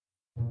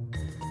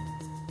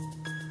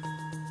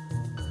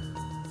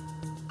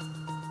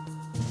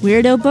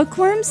Weirdo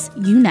bookworms,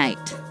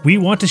 unite. We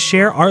want to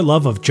share our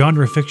love of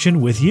genre fiction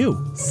with you.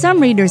 Some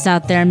readers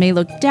out there may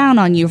look down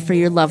on you for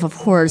your love of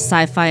horror,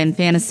 sci-fi, and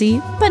fantasy,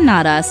 but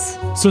not us.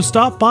 So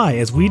stop by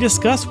as we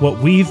discuss what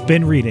we've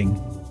been reading.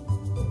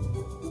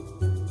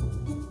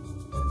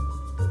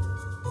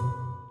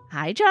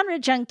 Hi, genre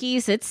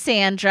junkies. It's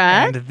Sandra.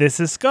 And this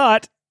is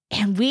Scott.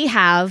 And we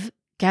have,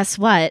 guess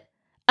what?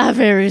 A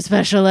very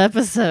special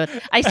episode.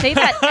 I say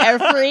that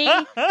every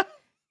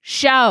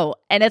show.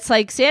 And it's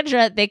like,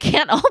 Sandra, they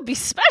can't all be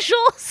special,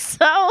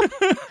 so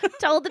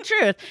tell the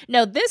truth.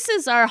 No, this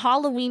is our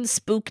Halloween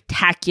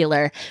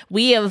spooktacular.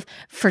 We have,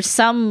 for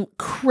some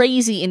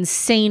crazy,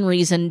 insane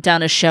reason,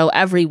 done a show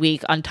every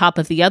week on top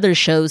of the other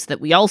shows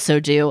that we also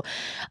do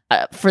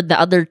for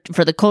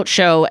the Cult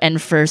Show and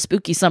for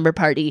Spooky Slumber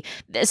Party.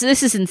 This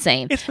is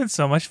insane. It's been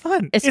so much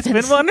fun. It's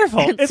been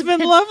wonderful. It's been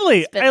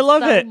lovely. I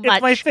love it.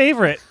 It's my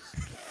favorite.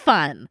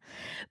 Fun.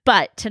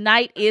 But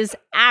tonight is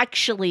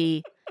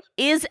actually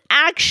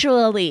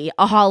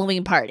a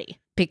Halloween party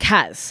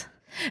because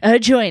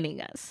joining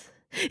us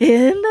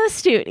in the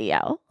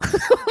studio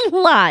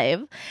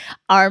live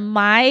are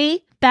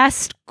my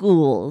best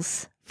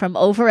ghouls from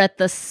over at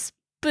the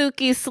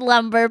Spooky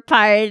Slumber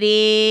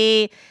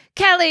Party.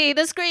 Kelly,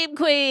 the Scream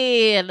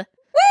Queen. Woo!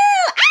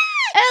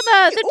 Ah!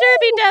 Emma, the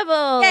Derby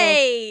Devil.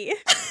 Yay!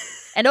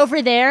 And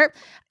over there,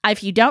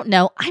 if you don't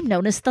know, I'm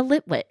known as the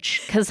Lit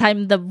Witch because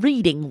I'm the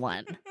reading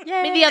one. Yay.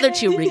 I mean, the other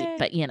two read,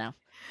 but you know.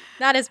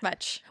 Not as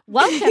much.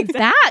 Welcome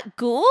back,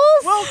 ghouls.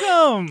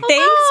 Welcome.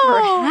 Thanks for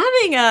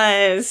having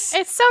us.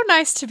 It's so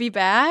nice to be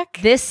back.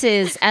 This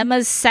is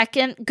Emma's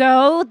second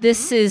go.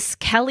 This is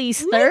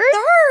Kelly's third.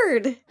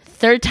 Third.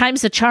 Third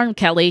time's a charm,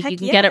 Kelly. Heck you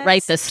can get it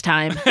right yes. this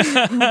time.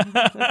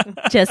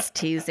 Just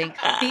teasing.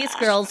 These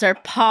girls are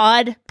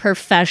pod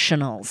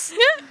professionals.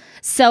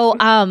 So,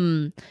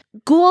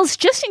 ghouls,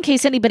 just in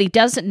case anybody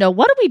doesn't know,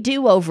 what do we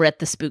do over at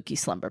the Spooky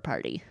Slumber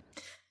Party?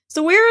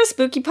 So we're a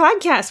spooky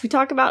podcast. We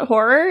talk about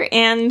horror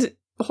and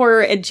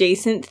horror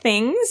adjacent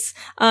things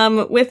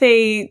with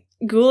a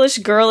ghoulish,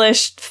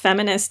 girlish,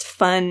 feminist,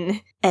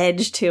 fun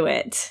edge to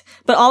it.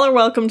 But all are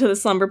welcome to the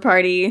slumber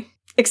party,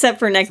 except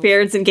for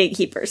neckbeards and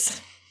gatekeepers.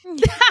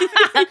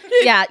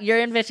 Yeah,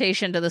 your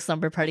invitation to the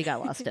slumber party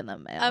got lost in the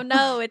mail. Oh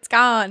no, it's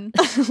gone.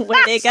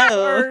 Where'd they go?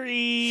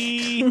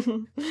 Sorry.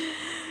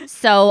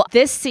 So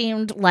this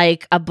seemed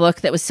like a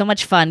book that was so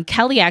much fun.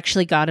 Kelly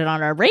actually got it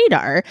on our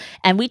radar,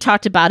 and we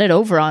talked about it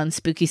over on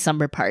Spooky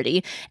Slumber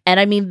Party. And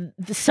I mean,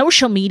 the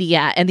social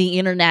media and the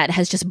internet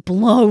has just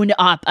blown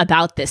up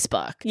about this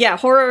book. Yeah,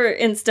 horror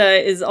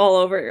Insta is all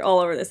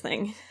over this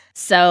thing.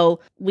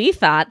 So we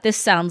thought this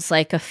sounds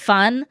like a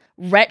fun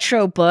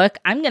retro book.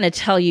 I'm going to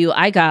tell you,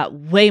 I got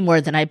way more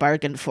than I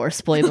bargained for.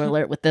 Spoiler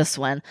alert with this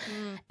one.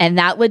 And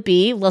that would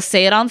be, we'll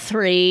say it on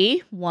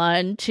 3.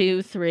 1,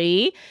 2,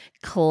 3.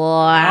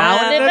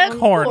 Clown in a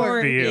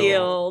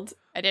cornfield.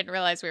 I didn't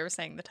realize we were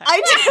saying the title. I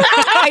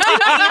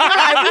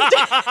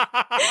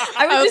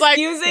was just like,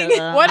 using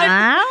what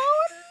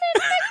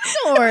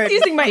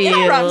using my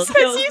improv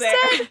skills you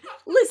there. said-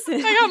 Listen,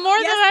 I got more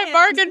than I and.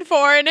 bargained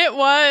for, and it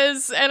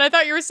was, and I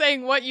thought you were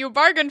saying what you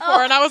bargained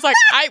for, and I was like,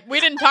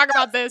 we didn't talk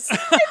about this.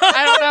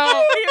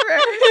 I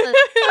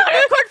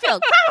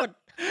Cornfield.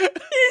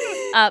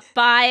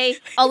 Clown.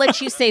 I'll let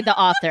you say the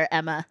author,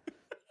 Emma.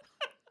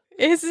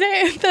 His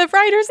name, the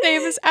writer's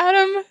name is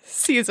Adam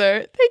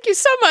Caesar. Thank you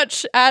so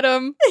much,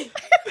 Adam,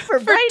 for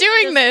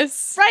doing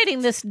this.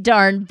 Writing this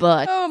darn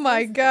book. Oh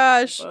my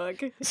gosh.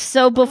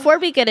 So before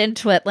we get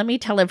into it, let me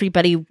tell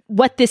everybody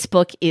what this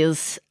book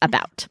is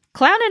about.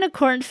 Clown in a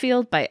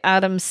Cornfield by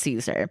Adam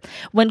Caesar.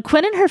 When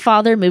Quinn and her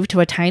father moved to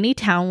a tiny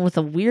town with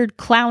a weird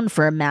clown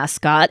for a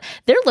mascot,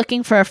 they're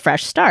looking for a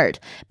fresh start.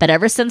 But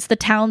ever since the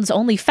town's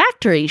only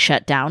factory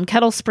shut down,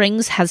 Kettle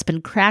Springs has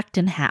been cracked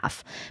in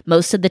half.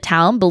 Most of the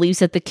town believes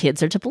that the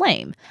kids are to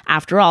blame.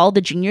 After all,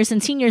 the juniors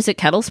and seniors at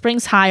Kettle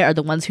Springs High are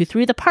the ones who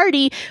threw the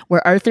party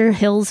where Arthur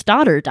Hill's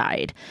daughter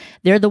died.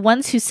 They're the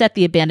ones who set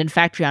the abandoned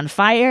factory on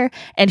fire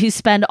and who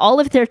spend all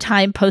of their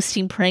time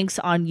posting pranks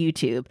on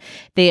YouTube.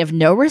 They have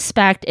no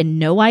respect and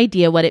no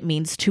idea what it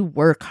means to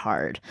work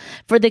hard.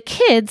 For the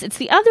kids, it's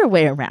the other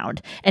way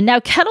around. And now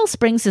Kettle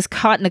Springs is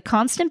caught in a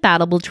constant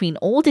battle between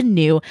old and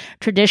new,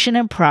 tradition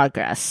and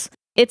progress.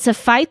 It's a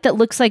fight that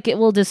looks like it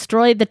will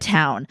destroy the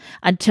town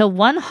until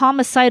one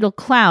homicidal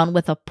clown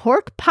with a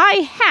pork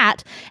pie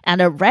hat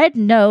and a red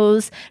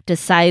nose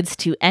decides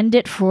to end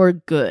it for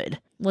good.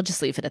 We'll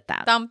just leave it at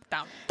that. Dum,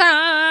 dum,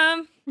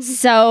 dum.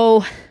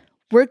 So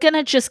we're going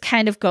to just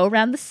kind of go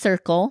around the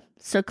circle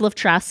of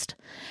trust,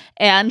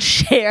 and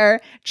share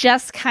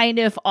just kind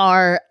of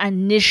our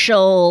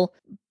initial,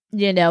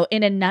 in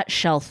a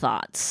nutshell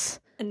thoughts.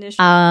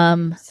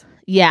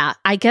 Yeah,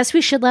 I guess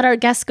we should let our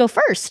guests go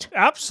first.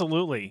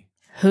 Absolutely.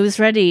 Who's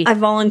ready? I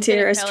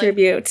volunteer as Kelly.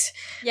 tribute.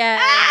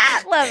 Yeah.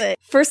 Love it.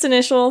 First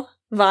initial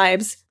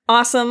vibes.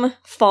 Awesome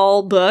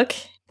fall book.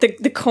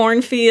 The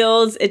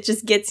cornfields, it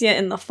just gets you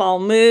in the fall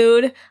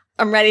mood.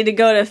 I'm ready to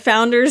go to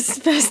Founders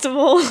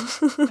Festival.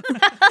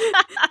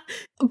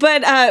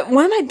 But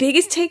one of my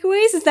biggest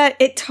takeaways is that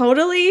it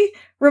totally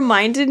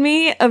reminded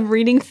me of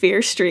reading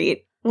Fear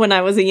Street when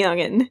I was a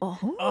youngin'.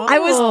 Oh. I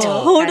was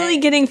totally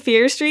getting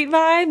Fear Street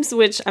vibes,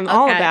 which I'm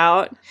all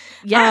about.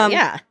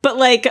 Yeah. But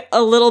like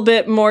a little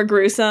bit more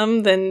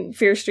gruesome than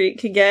Fear Street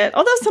could get.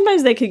 Although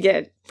sometimes they could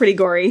get pretty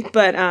gory.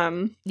 But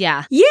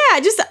yeah,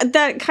 just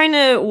that kind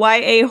of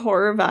YA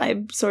horror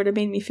vibe sort of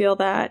made me feel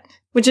that.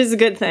 Which is a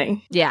good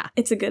thing. Yeah.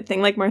 It's a good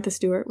thing, like Martha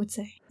Stewart would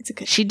say. It's a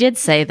good thing. She did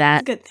say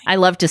that. It's a good thing. I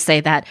love to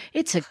say that.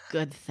 It's a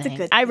good thing. It's a good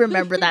thing. I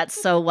remember that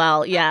so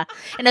well. Yeah.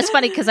 And it's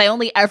funny because I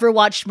only ever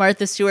watched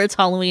Martha Stewart's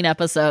Halloween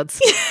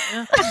episodes.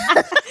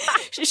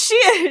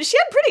 She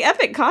had pretty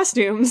epic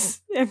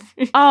costumes.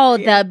 Oh,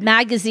 the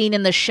magazine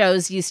and the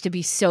shows used to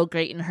be so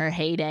great in her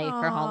heyday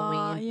for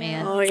Halloween. Yeah.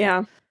 Man. Oh,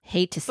 yeah.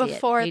 Hate to see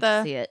Before it. Hate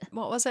to see it.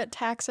 what was it?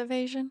 Tax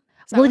evasion?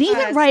 Well,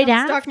 even right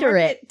Stock after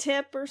market it.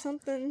 tip or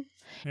something.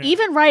 Yeah.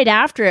 Even right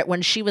after it,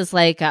 when she was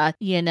like,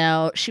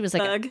 she was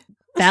like Bug.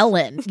 a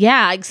felon.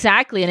 Yeah,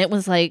 exactly. And it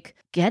was like,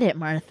 get it,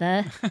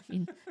 Martha.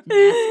 You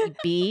nasty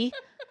bee.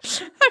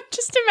 I'm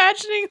just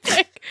imagining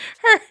like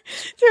her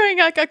doing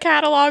like a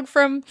catalog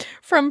from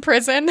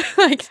prison,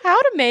 like how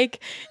to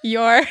make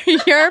your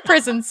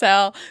prison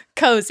cell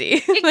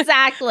cozy.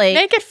 Exactly.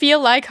 Make it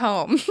feel like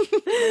home.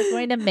 We're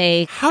going to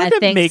make How to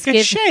make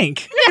a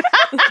shank.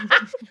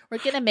 We're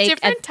going to make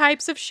different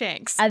types of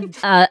shanks.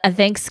 a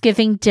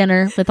Thanksgiving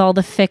dinner with all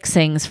the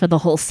fixings for the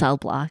whole cell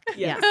block.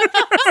 Yeah.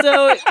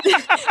 So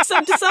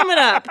to sum it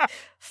up,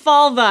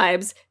 fall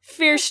vibes,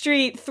 Fear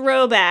Street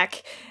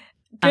throwback,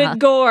 good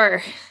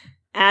gore.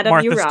 Adam,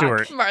 Martha you rock.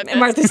 Stewart.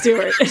 Martha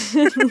Stewart.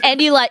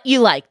 And you liked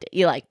it.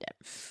 You liked it.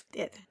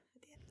 Did.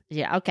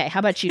 Yeah. Okay. How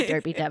about you,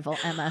 Derby Devil,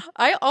 Emma?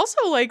 I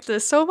also like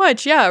this so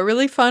much. Yeah,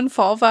 really fun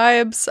fall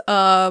vibes.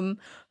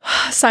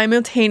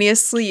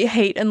 Simultaneously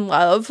hate and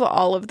love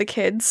all of the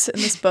kids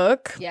in this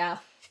book. Yeah.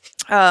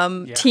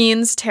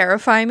 Teens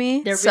terrify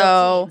me. They're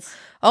real teens.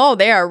 Oh,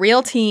 they are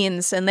real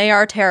teens and they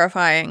are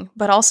terrifying,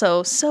 but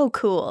also so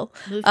cool.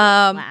 Move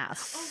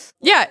class.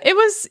 Yeah,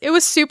 it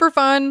was super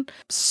fun,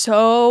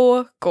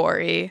 so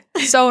gory,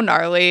 so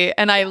gnarly,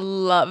 and I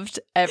loved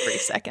every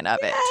second of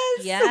it.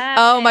 Yeah.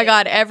 Oh my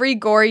god, every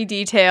gory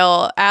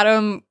detail.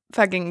 Adam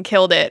fucking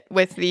killed it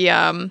with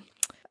the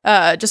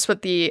just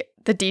with the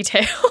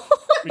detail.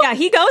 Yeah,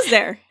 he goes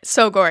there.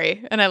 So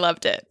gory, and I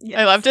loved it. Yes.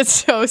 I loved it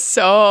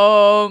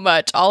so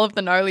much. All of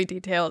the gnarly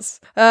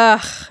details.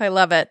 Ugh, I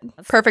love it.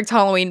 Perfect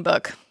Halloween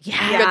book.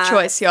 Yeah. Good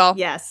choice, y'all.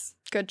 Yes.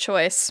 Good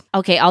choice.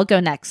 Okay, I'll go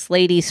next.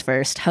 Ladies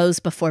first. Hoes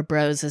before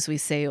bros, as we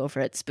say over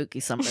at Spooky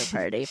Summer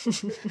Party.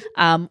 We're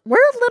a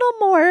little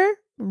more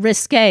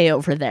risque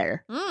over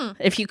there,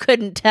 if you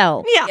couldn't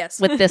tell. Yeah. Yes.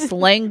 With this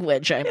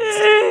language, I'm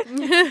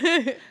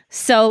saying.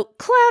 So,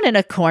 Clown in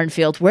a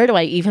Cornfield, where do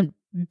I even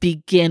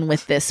begin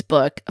with this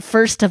book?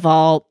 First of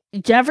all,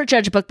 never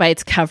judge a book by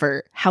its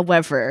cover.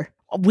 However,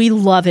 we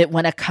love it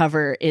when a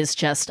cover is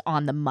just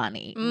on the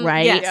money,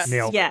 right? Yes.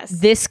 Nailed. Yes.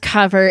 This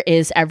cover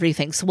is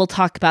everything. So we'll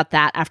talk about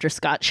that after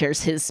Scott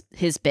shares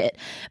his bit.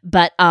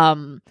 But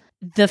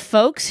the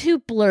folks who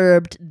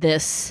blurbed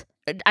this,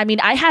 I mean,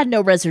 I had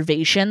no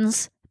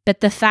reservations,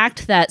 but the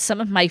fact that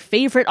some of my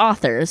favorite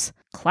authors,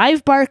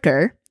 Clive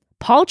Barker,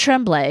 Paul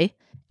Tremblay,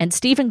 and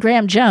Stephen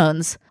Graham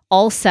Jones,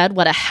 all said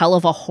what a hell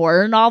of a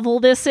horror novel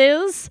this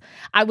is,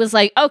 I was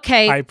like,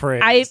 okay, High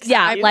praise.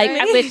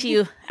 I'm with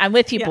you. I'm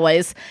with you, Yeah.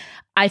 boys.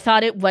 I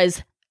thought it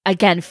was,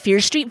 again,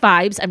 Fear Street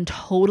vibes. I'm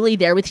totally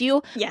there with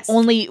you. Yes.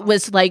 Only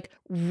was like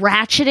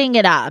ratcheting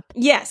it up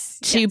Yes.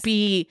 to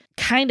be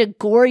kind of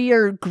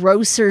gorier,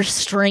 grosser,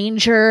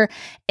 stranger,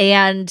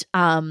 and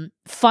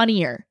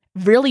funnier.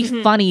 Really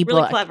funny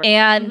Really book. clever.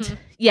 And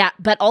yeah,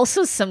 but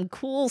also some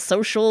cool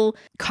social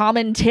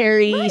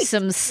commentary,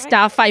 some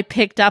stuff I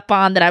picked up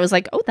on that I was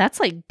like, oh, that's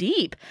like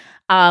deep.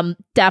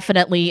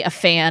 Definitely a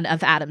fan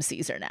of Adam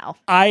Caesar now.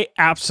 I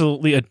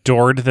absolutely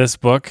adored this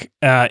book.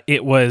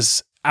 It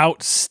was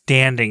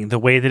outstanding the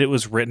way that it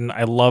was written.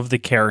 I love the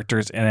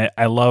characters in it.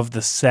 I love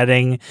the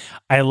setting.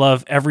 I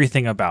love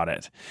everything about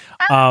it.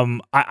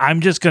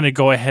 I'm just going to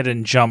go ahead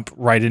and jump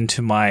right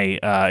into my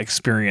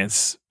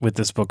experience with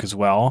this book as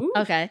well.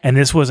 Okay. And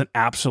this was an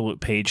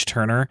absolute page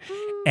turner.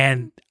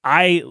 And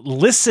I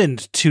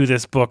listened to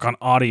this book on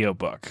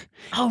audiobook.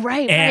 Oh,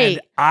 right.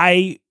 And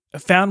I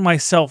found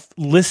myself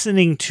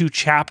listening to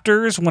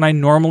chapters when I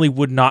normally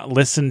would not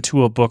listen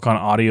to a book on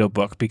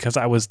audiobook because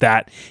I was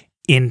that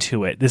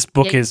into it. This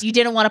book is... You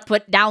didn't want to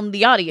put down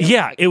the audio.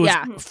 Yeah, it was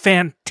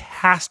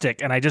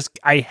fantastic. And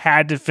I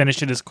had to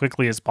finish it as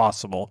quickly as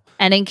possible.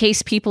 And in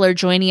case people are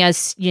joining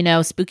us,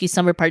 Spooky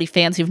Summer Party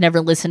fans who've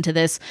never listened to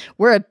this,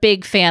 we're a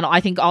big fan.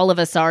 I think all of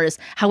us are. Is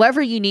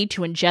however you need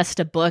to ingest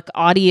a book,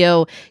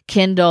 audio,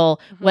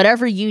 Kindle,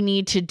 whatever you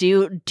need to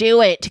do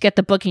it to get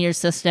the book in your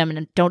system,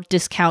 and don't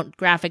discount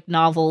graphic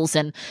novels.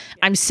 And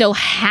I'm so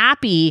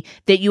happy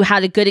that you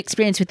had a good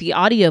experience with the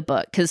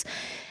audiobook, because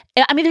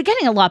I mean, they're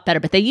getting a lot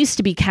better, but they used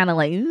to be kind of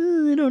like, I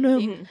don't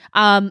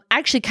know.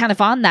 Actually, kind of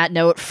on that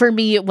note, for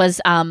me, it was,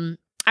 I'm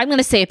going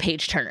to say a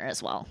page turner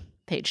as well.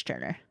 Page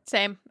turner.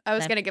 Same. I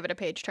was gonna give it a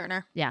page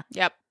turner. Yeah.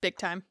 Yep. Big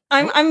time.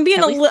 I'm being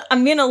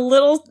a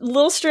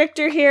little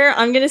stricter here.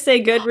 I'm gonna say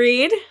good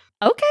read.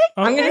 Okay.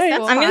 I'm Okay.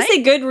 gonna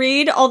say good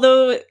read,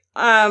 although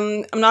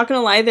I'm not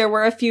gonna lie, there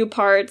were a few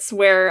parts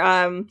where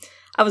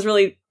I was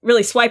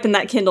really swiping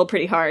that Kindle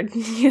pretty hard.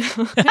 You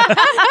know?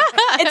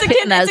 It's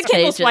a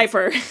Kindle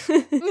swiper.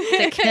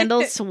 The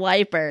Kindle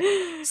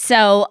swiper.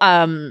 So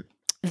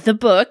the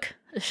book,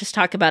 let's just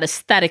talk about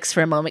aesthetics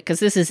for a moment, because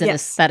this is an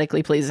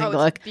aesthetically pleasing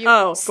book.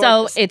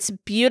 So it's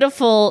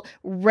beautiful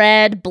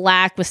red,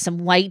 black with some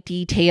white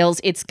details.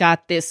 It's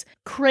got this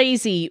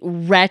crazy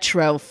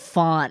retro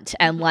font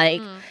and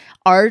like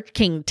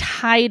arcing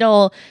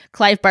title.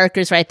 Clive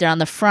Barker's right there on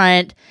the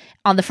front.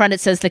 On the front, it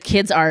says the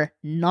kids are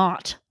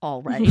not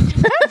all right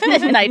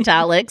in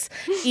italics,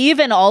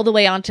 even all the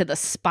way onto the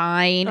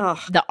spine. Ugh.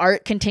 The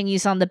art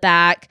continues on the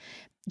back.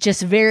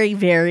 Just very,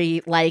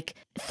 very like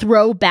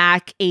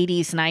throwback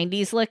 80s,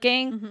 90s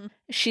looking. Mm-hmm.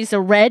 She's a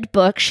red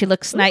book. She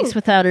looks nice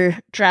without her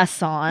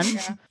dress on,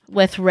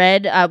 with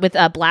red, with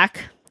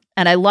black.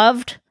 And I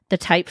loved the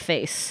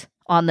typeface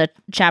on the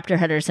chapter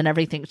headers and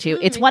everything too.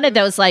 It's one of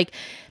those like,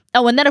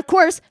 oh, and then of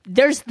course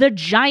there's the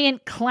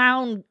giant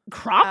clown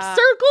crop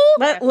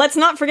circle. Let's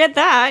not forget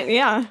that.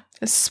 Yeah.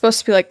 It's supposed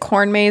to be like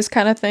corn maze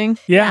kind of thing.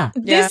 Yeah.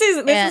 This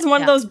is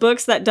one of those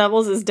books that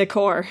doubles as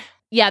decor.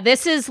 Yeah,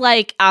 this is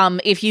like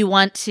if you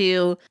want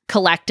to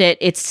collect it,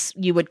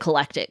 you would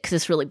collect it because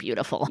it's really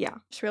beautiful. Yeah.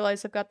 Just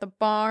realized I've got the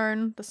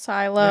barn, the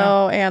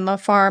silo, and the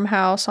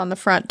farmhouse on the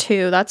front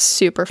too. That's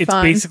super It's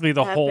fun. basically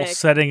the whole Epic.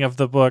 setting of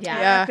the book.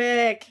 Yeah.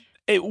 Epic.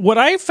 What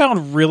I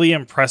found really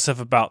impressive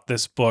about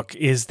this book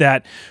is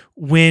that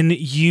when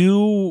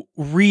you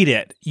read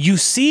it, you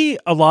see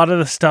a lot of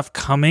the stuff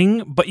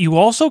coming, but you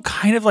also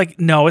kind of like,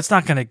 no, it's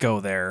not going to go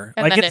there.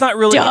 And like, then it's not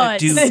really going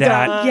to do It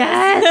that. does.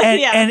 Yes.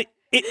 And, Yeah. and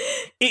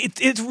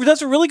it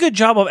does a really good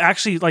job of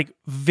actually like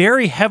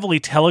very heavily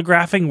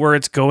telegraphing where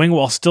it's going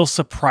while still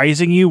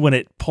surprising you when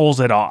it pulls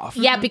it off.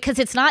 Yeah, because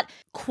it's not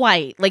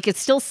quite like it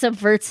still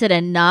subverts it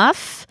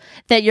enough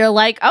that you're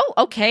like, oh,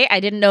 okay, I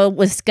didn't know it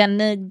was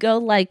gonna go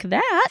like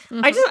that.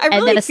 I And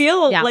then really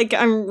feel yeah. like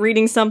I'm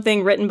reading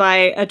something written by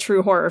a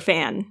true horror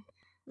fan.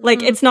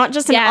 Like, it's not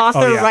just an Yeah. author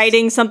Oh, yeah.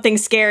 writing something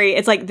scary.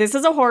 It's like, this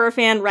is a horror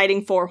fan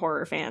writing for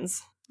horror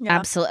fans. Yeah.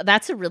 Absolutely,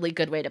 that's a really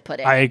good way to put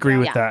it. I agree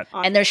with Yeah. that.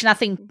 And there's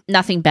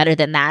nothing better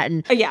than that.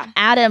 And Yeah.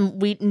 Adam,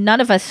 none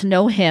of us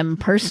know him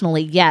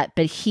personally yet,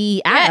 but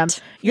Adam,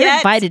 you're Yet.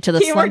 invited to the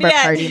Keyword slumber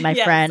yet. party, my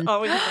Yes, friend.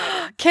 always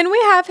invited. Can we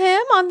have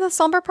him on the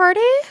slumber party?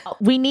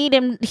 We need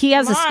him. He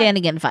has Come a on.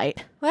 standing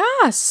invite,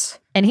 Yes.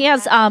 and he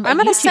has. I'm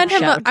gonna YouTube send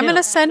him. show, I'm gonna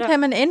too. send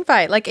him an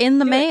invite, like in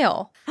the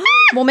mail.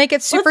 We'll make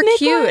it super make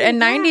cute one, and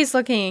yeah. 90s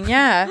looking.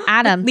 Yeah.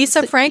 Adam,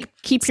 Lisa Frank,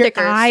 keep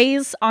stickers. your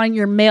eyes on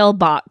your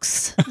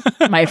mailbox,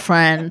 my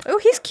friend. Oh,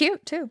 he's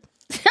cute too.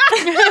 He's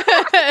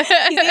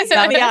easy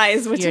on the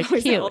eyes, which You're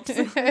always cute. helps.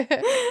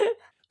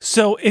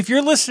 So, if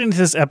you're listening to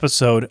this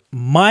episode,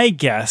 my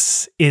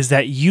guess is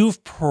that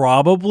you've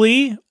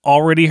probably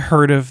already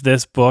heard of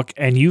this book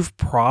and you've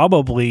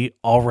probably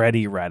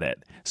already read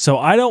it. So,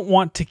 I don't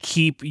want to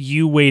keep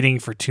you waiting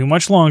for too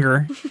much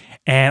longer.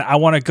 And I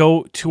want to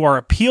go to our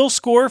appeal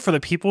score for the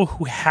people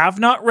who have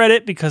not read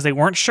it because they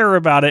weren't sure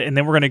about it. And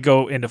then we're going to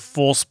go into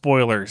full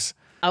spoilers.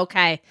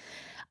 Okay.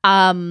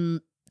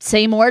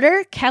 Same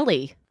order,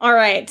 Kelly. All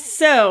right,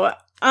 so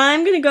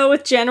I'm going to go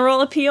with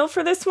general appeal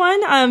for this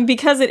one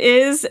because it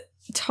is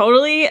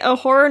totally a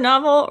horror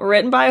novel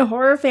written by a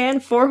horror fan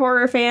for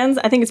horror fans.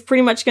 I think it's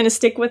pretty much going to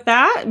stick with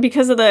that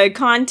because of the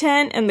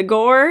content and the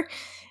gore,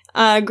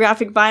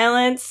 graphic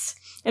violence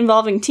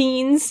involving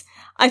teens.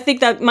 I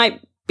think that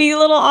might be a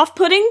little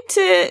off-putting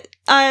to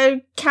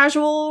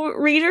casual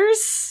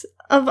readers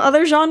of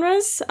other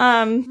genres,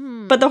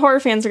 but the horror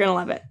fans are going to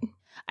love it.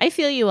 I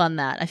feel you on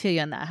that.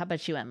 How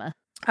about you, Emma?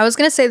 I was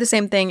going to say the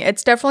same thing.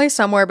 It's definitely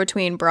somewhere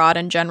between broad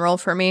and general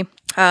for me.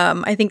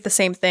 I think the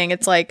same thing.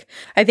 It's like,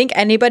 I think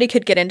anybody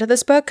could get into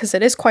this book because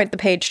it is quite the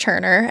page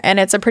turner and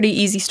it's a pretty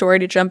easy story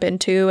to jump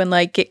into and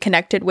like get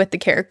connected with the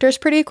characters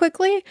pretty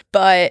quickly.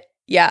 But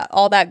yeah,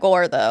 all that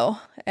gore though.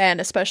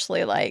 And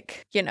especially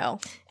like, you know,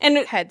 And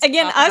heads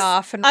again, popping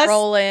off and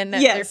rolling.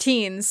 yes. They're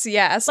teens.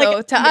 Yeah. So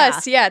Like, to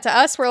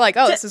us, we're like,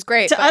 oh, this is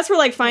great. To but- us, we're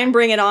like, fine,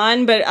 bring it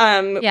on. But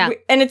Yeah.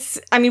 and it's,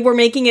 I mean, we're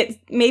making it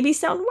maybe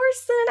sound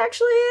worse than it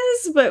actually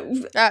is. But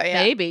oh,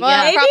 yeah. Maybe, Well,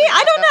 yeah. maybe probably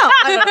I don't not, know.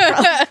 I don't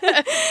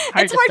know.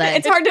 Hard it's to hard. say.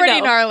 It's hard to pretty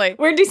know. gnarly.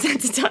 We're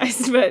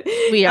desensitized, but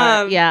We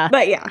are, yeah.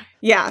 But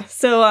yeah.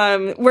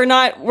 So we're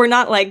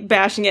not like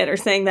bashing it or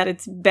saying that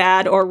it's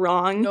bad or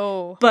wrong.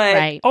 No. But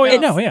Right. Oh, yeah,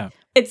 it's- no, yeah.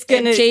 it's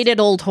gonna. Jaded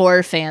old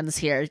horror fans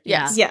here.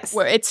 Yes. Yes.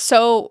 Where it's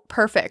so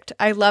perfect.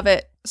 I love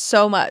it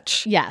so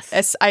much. Yeah.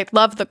 Yes. I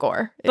love the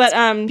gore. It's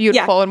But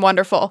beautiful and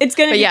wonderful. It's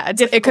gonna but be yeah, it could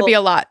difficult. be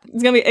a lot.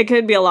 It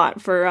could be a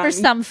lot for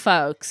some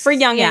folks. for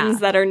youngins Yeah.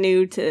 that are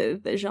new to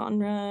the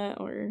genre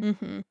or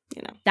Mm-hmm.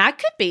 That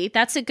could be.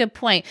 That's a good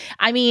point.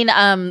 I mean,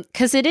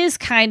 because it is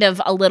kind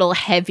of a little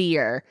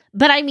heavier.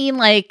 But I mean,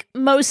 like,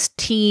 most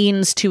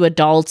teens to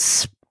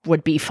adults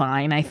would be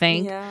fine, I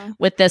think, yeah,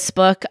 with this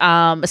book,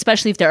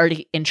 especially if they're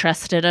already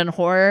interested in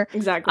horror.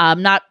 exactly.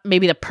 Not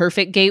maybe the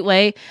perfect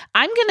gateway.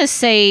 I'm going to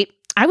say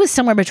I was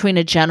somewhere between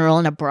a general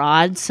and a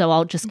broad, so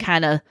I'll just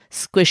kind of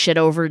squish it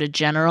over to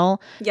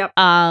general. Yep.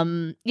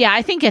 Yeah,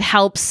 I think it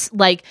helps.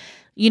 Like,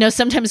 you know,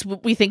 sometimes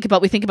we think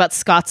about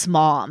Scott's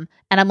mom,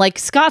 and I'm like,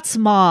 Scott's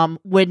mom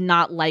would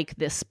not like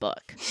this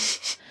book,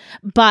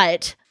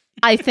 but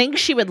I think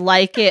she would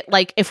like it.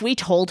 Like, if we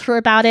told her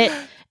about it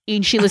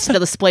and she listened to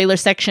the spoiler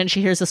section,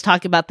 she hears us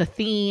talk about the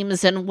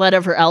themes and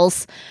whatever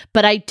else.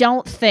 But I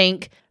don't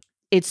think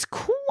it's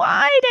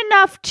quite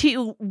enough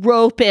to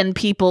rope in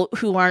people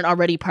who aren't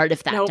already part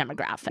of that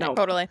demographic. Nope.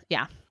 Totally.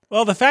 Yeah.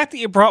 Well, the fact that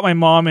you brought my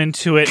mom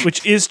into it,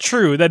 which is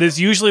true, that is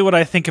usually what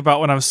I think about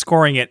when I'm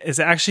scoring it, is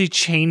actually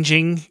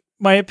changing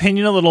my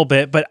opinion a little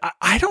bit. But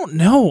I don't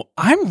know.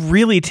 I'm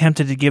really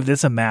tempted to give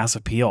this a mass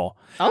appeal.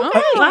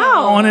 Okay.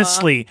 Wow.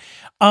 Honestly.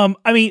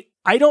 I mean,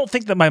 I don't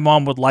think that my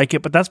mom would like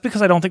it, but that's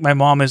because I don't think my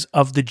mom is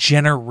of the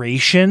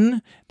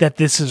generation that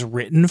this is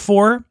written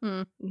for.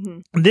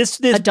 Mm-hmm. This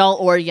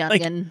Adult or young.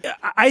 like,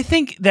 I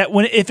think that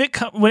when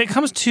it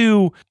comes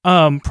to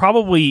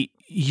probably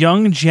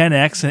young Gen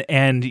X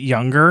and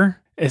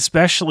younger,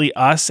 especially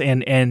us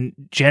and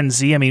Gen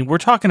Z, I mean, we're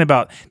talking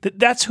about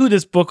that's who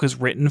this book is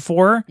written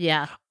for.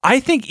 Yeah. I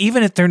think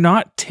even if they're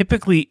not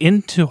typically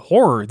into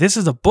horror, this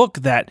is a book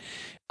that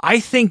I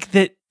think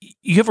that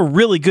you have a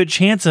really good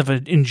chance of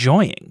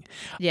enjoying.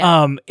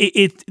 Yeah.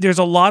 There's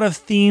a lot of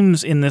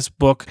themes in this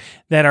book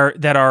that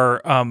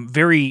are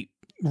very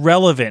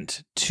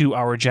relevant to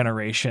our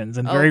generations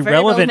and very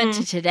relevant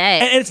to today.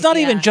 And it's not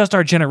even just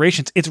our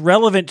generations. It's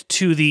relevant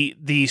to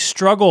the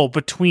struggle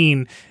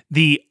between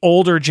the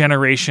older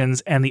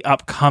generations and the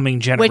upcoming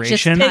generations. Which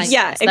is timeless.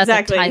 Yeah, That's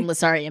exactly. a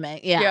timeless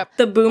argument. Yeah. Yep.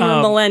 The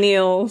boomer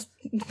millennial.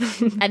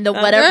 And the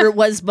whatever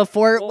was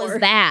before it was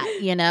that,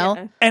 you know?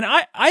 Yeah. And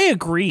I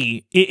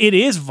agree. It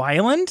is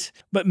violent,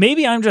 but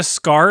maybe I'm just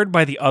scarred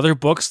by the other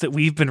books that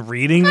we've been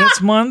reading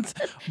this month.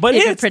 But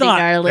They've been it's pretty not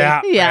gnarly.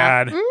 that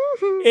Yeah. bad.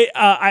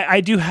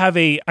 I do have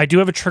a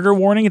trigger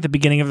warning at the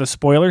beginning of the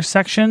spoiler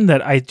section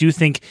that I do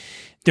think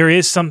there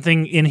is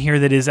something in here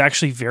that is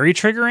actually very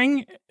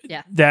triggering.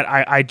 Yeah. That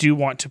I do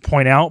want to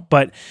point out,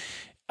 but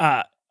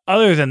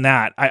other than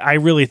that, I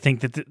really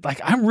think that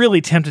I'm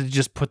really tempted to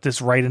just put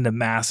this right into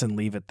mass and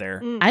leave it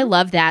there. I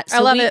love that. So I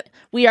love it.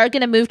 We are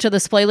going to move to the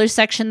spoilers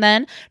section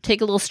then,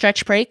 take a little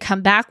stretch break,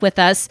 come back with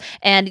us.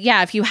 And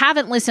yeah, if you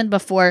haven't listened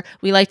before,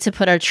 we like to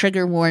put our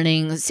trigger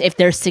warnings, if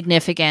they're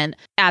significant,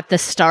 at the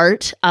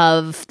start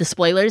of the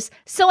spoilers.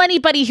 So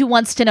anybody who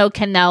wants to know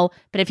can know.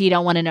 But if you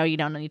don't want to know, you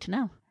don't need to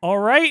know. All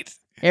right.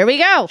 Here we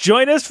go.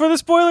 Join us for the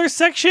spoilers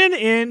section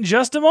in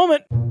just a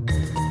moment.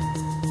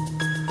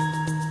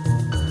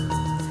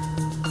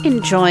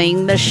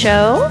 Enjoying the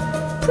show?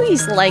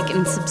 Please like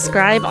and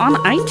subscribe on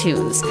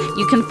iTunes.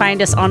 You can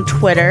find us on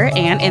Twitter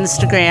and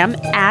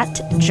Instagram at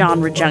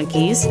Genre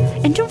Junkies.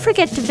 And don't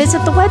forget to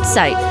visit the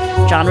website,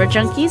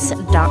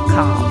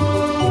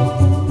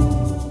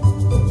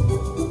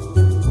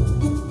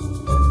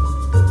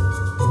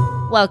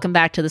 genrejunkies.com. Welcome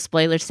back to the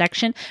spoiler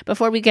section.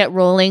 Before we get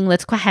rolling,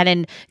 let's go ahead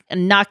and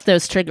knock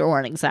those trigger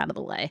warnings out of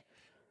the way.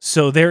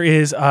 So there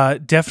is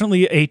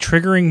definitely a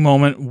triggering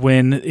moment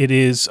when it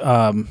is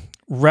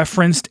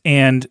referenced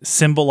and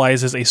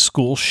symbolizes a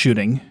school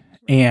shooting,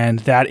 and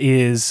that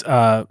is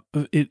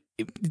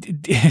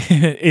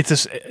it's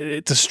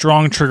a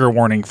strong trigger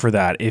warning for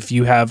that. If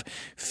you have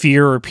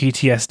fear or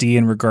PTSD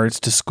in regards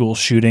to school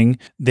shooting,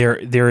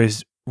 there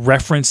is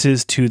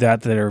references to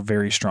that are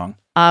very strong.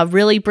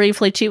 Really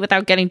briefly, too,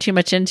 without getting too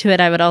much into it,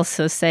 I would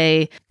also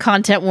say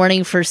content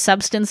warning for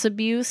substance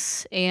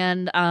abuse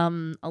and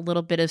a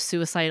little bit of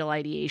suicidal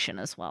ideation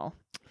as well.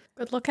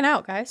 Good looking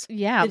out, guys.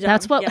 Yeah, Good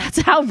job. that's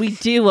how we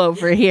do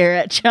over here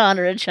at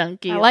Genre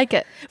Junkies. I like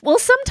it. Well,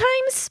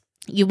 sometimes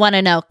you want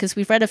to know, because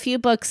we've read a few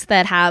books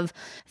that have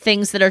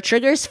things that are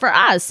triggers for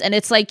us, and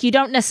it's like you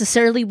don't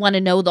necessarily want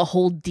to know the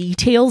whole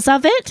details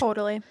of it,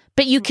 Totally.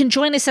 but you can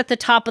join us at the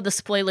top of the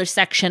spoiler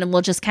section, and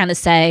we'll just kind of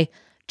say,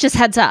 just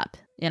heads up,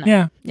 you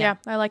know. Yeah,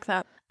 I like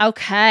that.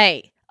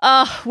 Okay.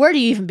 Where do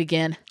you even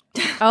begin?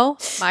 Oh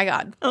my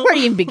God. Where do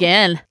you even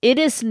begin? It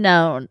is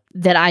known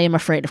that I am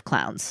afraid of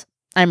clowns.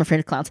 I'm afraid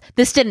of clowns.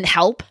 This didn't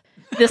help.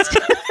 This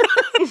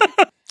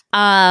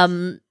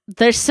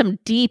there's some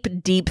deep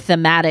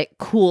thematic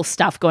cool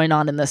stuff going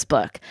on in this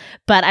book.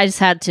 But I just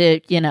had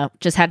to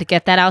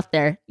get that out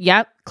there.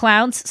 Yep,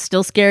 clowns,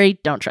 still scary.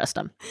 Don't trust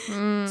them.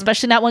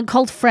 Especially that one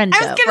called Friendo.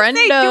 I was going to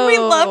say, do we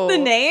love the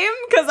name?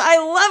 Because I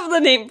love the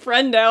name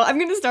Friendo. I'm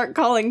going to start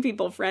calling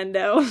people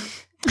Friendo.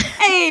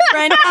 Hey,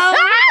 Friendo.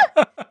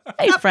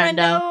 Hey, Friendo.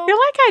 I feel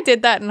like I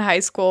did that in high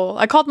school.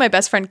 I called my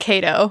best friend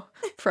Kato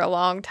for a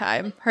long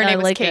time. Her name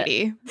was like it.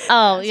 Katie.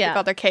 Oh, So we yeah.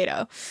 called her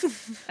Kato.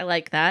 I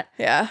like that.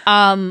 Yeah.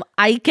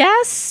 I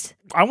guess.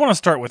 I want to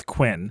start with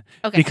Quinn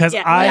because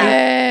Yeah. I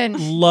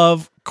And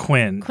love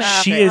Quinn.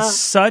 She Quinn. is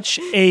such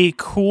a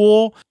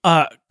cool,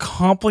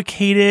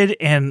 complicated,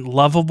 and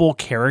lovable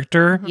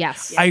character.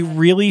 Yes. I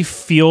really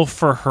feel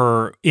for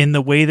her in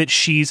the way that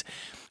she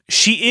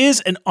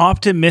is an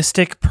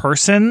optimistic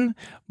person,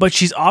 but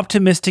she's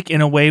optimistic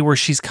in a way where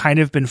she's kind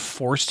of been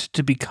forced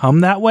to become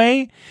that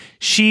way.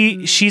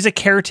 She's a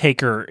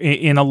caretaker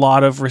in a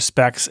lot of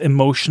respects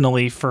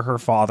emotionally for her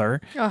father.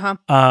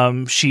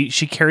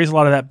 She carries a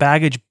lot of that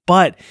baggage,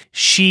 but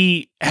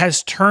she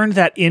has turned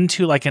that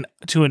into like an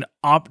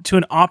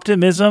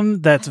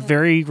optimism that's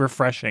very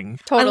refreshing.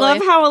 Totally. I love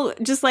how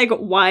just like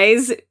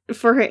wise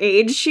for her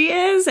age she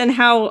is, and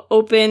how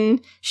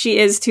open she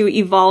is to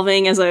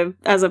evolving as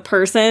a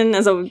person,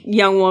 as a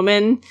young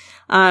woman.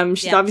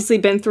 She's obviously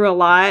been through a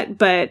lot,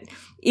 but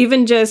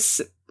even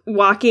just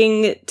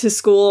walking to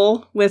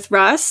school with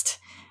Rust,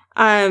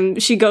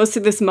 she goes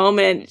through this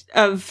moment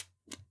of,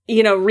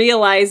 you know,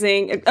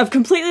 realizing, of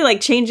completely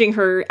like changing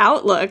her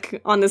outlook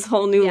on this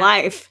whole new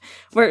life,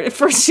 where at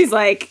first she's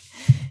like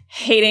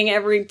hating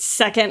every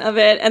second of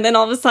it, and then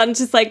all of a sudden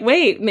just like,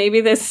 wait,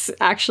 maybe this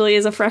actually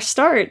is a fresh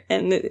start.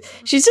 And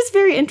she's just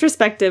very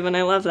introspective, and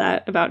I love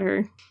that about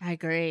her. I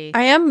agree.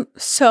 I am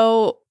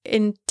so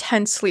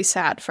intensely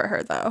sad for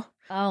her, though.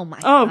 Oh my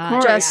Oh, God. of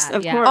course, Just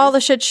of course. all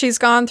the shit she's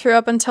gone through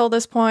up until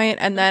this point,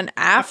 and then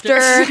after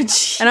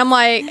and I'm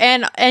like,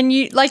 and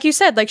you, like you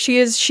said, like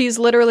she's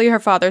literally her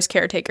father's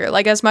caretaker.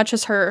 Like, as much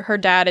as her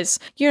dad is,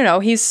 you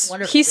know, he's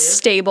Wonderful, dude.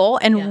 stable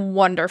and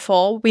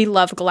wonderful. We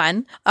love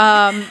Glenn.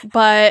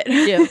 But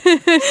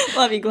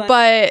Love you, Glenn.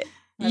 but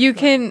you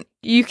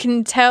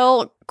can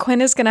tell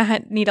Quinn is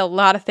gonna need a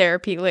lot of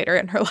therapy later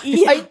in her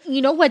life.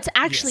 You know what's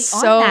actually on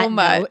So that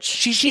much. note?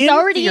 She's She's in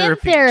already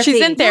therapy. in therapy.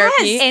 She's in therapy,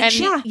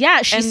 Yes,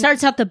 and she and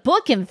starts out the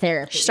book in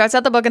therapy. She starts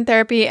out the book in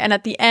therapy, and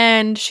at the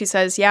end, she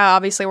says, "Yeah,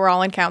 obviously we're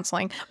all in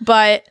counseling,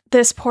 but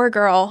this poor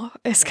girl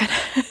is gonna."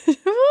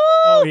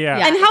 Oh yeah.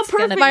 and how it's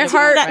gonna perfect be too,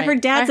 that her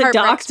right. dad's My a heart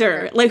breaks for doctor,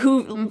 her. like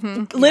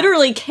who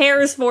literally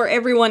cares for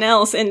everyone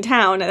else in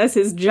town. That's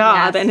his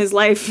job Yes. and his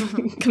life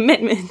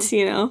commitment,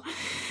 you know.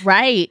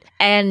 Right.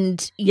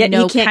 And, you Yet he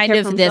know, can't kind care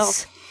of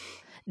for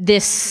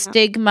this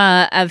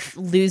stigma of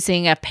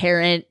losing a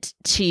parent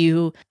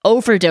to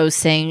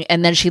overdosing,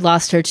 and then she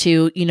lost her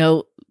to, you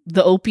know,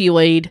 the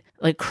opioid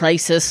like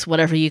crisis,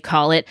 whatever you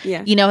call it.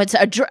 Yeah. You know, it's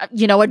a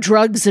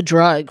drug's a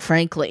drug,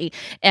 frankly.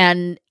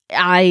 And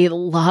I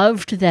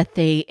loved that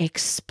they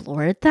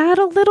explored that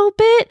a little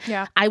bit.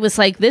 Yeah. I was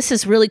like, this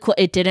is really cool.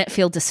 It didn't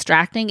feel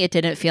distracting. It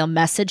didn't feel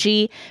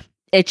messagey.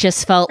 It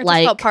just felt It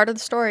like just felt part of the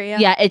story. Yeah.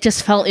 yeah, it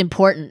just felt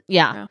important.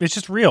 Yeah. It's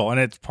just real, and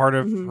it's part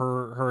of Mhm.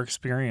 her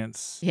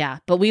experience. Yeah.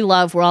 But we're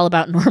all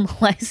about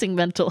normalizing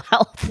mental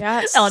health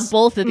Yes. on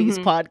both of these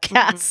Mhm.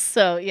 podcasts.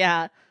 So,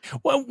 yeah.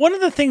 Well, one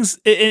of the things,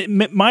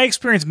 my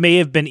experience may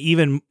have been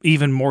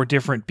even more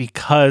different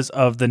because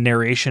of the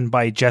narration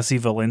by Jesse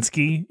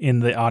Valinsky in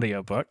the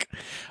audiobook.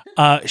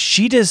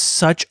 She does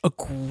such a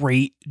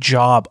great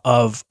job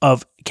of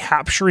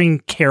capturing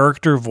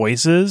character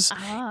voices,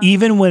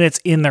 even when it's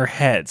in their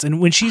heads.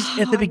 And when she's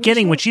at the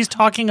beginning, when she's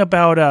talking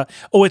about,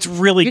 it's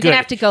really You're good. going to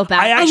have to go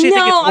back. I actually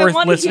think it's worth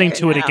wanna listening hear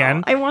to it now.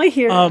 again. I want to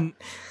hear.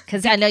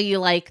 Because I know you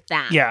like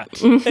that. Yeah.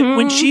 Mhm.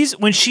 When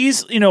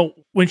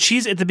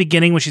she's at the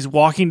beginning, when she's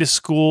walking to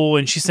school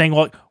and she's saying,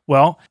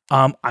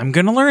 I'm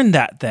going to learn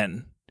that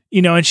then,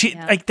 you know, and she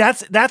like,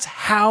 that's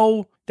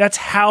how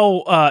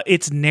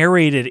it's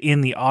narrated in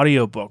the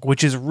audiobook,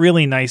 which is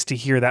really nice to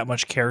hear that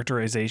much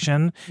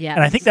characterization. Yeah.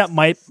 And I think that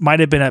might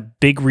have been a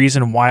big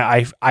reason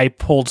why I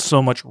pulled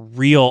so much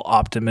real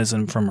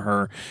optimism from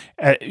her,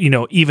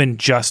 even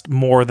just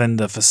more than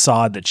the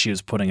facade that she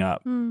was putting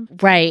up.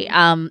 Right.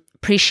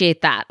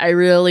 Appreciate that. I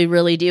really,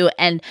 really do.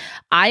 And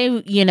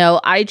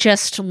I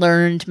just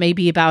learned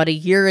maybe about a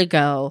year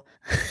ago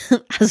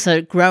as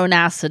a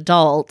grown-ass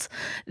adult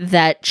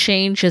that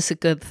change is a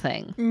good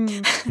thing.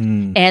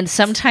 Mm. And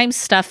sometimes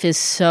stuff is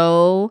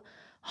so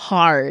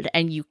hard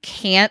and you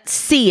can't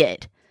see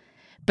it,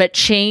 but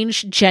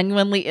change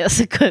genuinely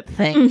is a good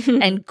thing.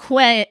 Mhm.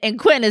 And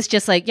Quinn is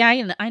just like,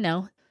 yeah, I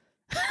know.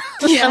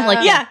 I'm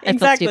like, Yeah, I feel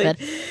exactly. stupid.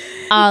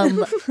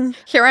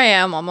 Here I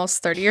am,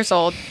 almost 30 years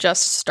old,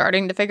 just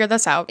starting to figure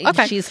this out.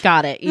 Okay. She's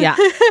got it. Yeah.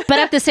 But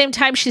at the same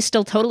time, she's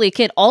still totally a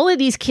kid. All of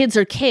these kids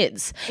are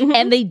kids. Mhm.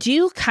 And they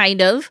do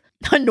kind of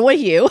annoy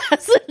you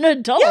as an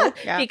adult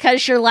Yeah.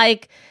 because you're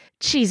like,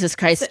 Jesus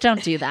Christ,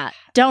 don't do that.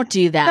 Don't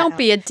do that. Don't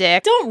be a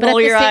dick. Don't But at roll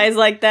the your same- eyes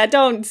like that.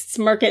 Don't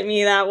smirk at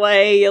me that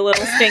way, you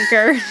little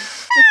stinker.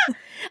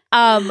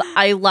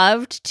 I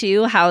loved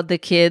too how the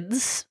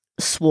kids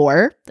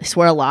swore. They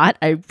swore a lot.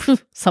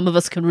 Some of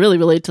us can really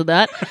relate to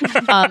that.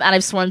 And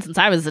I've sworn since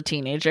I was a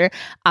teenager.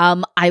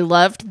 I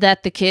loved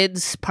that the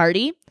kids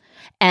party.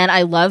 And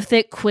I love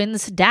that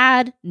Quinn's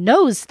dad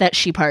knows that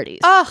she parties.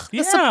 Oh, the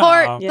Yeah.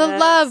 support, the Yes.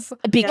 love. What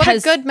a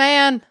Because good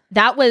man.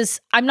 that was,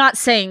 I'm not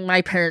saying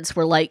my parents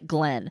were like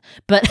Glenn,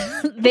 but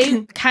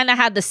they kind of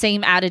had the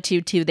same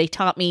attitude too. They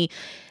taught me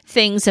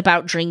things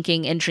about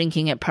drinking and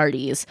drinking at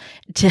parties.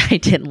 I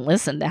didn't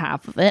listen to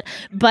half of it,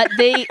 but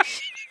they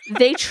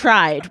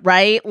tried,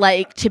 right?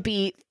 Like to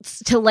be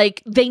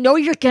like, they know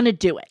you're gonna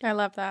do it. I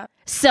love that.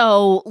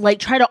 So, like,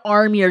 try to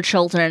arm your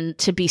children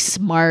to be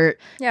smart.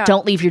 Yeah.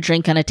 Don't leave your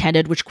drink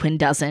unattended, which Quinn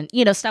doesn't.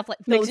 You know, stuff like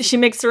those. She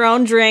makes her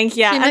own drink.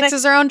 Yeah. She And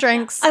mixes her own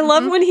drinks. I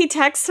love when he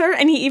texts her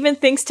and he even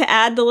thinks to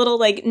add the little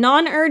like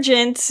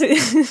non-urgent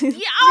preface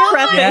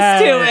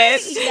Yes.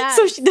 to it. Yes.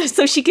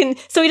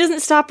 So he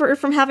doesn't stop her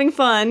from having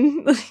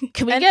fun.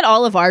 Can we get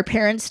all of our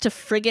parents to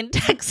friggin'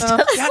 text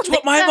us? That's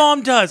what my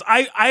mom does.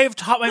 I have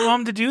taught my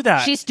mom to do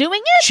that. She's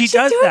doing it? She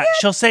does that.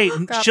 She'll say,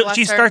 God she bless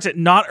her. starts it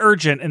not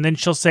urgent, and then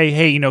she'll say,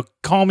 hey, you know,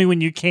 call me when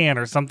you can,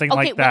 or something Okay,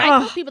 like when that. I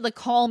tell people to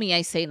call me,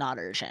 I say not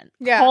urgent.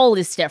 Yeah. Call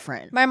is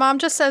different. My mom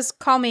just says,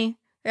 call me.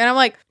 And I'm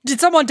like,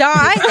 did someone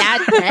die?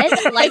 Dad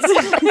dead? Like,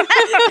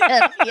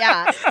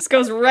 yeah. This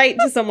goes right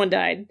to someone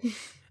died.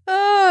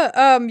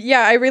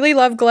 Yeah, I really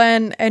love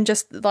Glenn and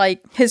just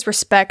like his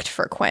respect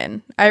for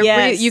Quinn.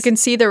 Yes. You can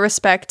see the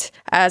respect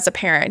as a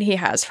parent he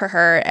has for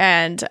her,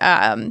 and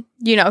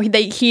you know, he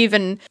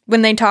even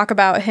when they talk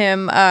about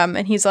him,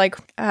 and he's like,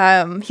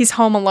 he's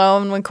home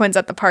alone when Quinn's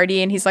at the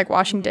party, and he's like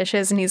washing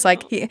dishes, and he's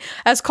like,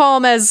 as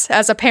calm as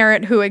a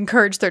parent who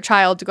encouraged their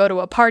child to go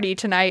to a party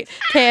tonight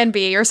can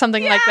be, or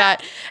something like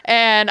that.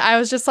 And I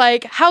was just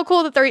like, how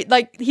cool that they're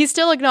like, he's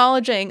still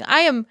acknowledging, I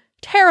am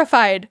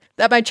terrified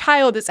that my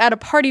child is at a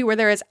party where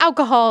there is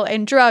alcohol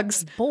and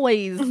drugs,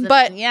 Boys.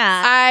 but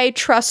yeah. I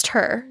trust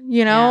her,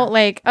 you know? Yeah.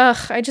 Like,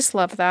 I just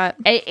love that.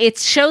 It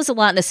shows a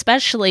lot, and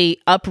especially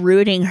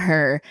uprooting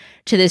her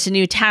to this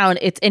new town.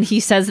 And he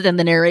says it in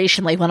the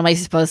narration, like, what am I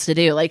supposed to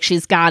do? Like,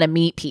 she's got to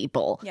meet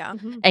people. Yeah.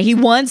 And he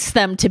wants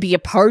them to be a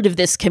part of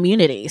this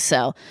community.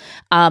 So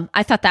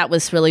I thought that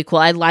was really cool.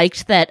 I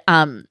liked that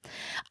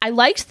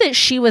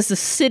she was a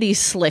city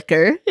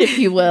slicker, if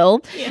you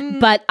will.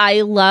 But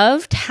I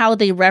loved how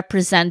they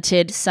represented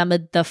some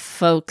of the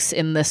folks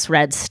in this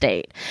red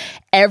state.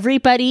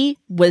 Everybody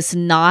was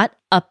not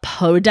a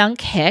podunk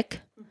hick.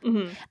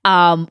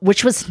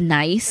 Which was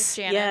nice.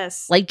 Janet.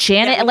 Yes. Like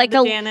Janet, Yeah, like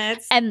the a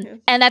Janets.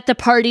 and at the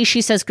party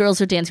she says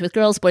girls are dancing with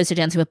girls, boys are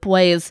dancing with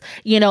boys.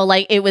 You know,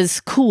 like it was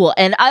cool.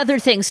 And other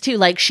things too,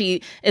 like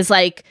she is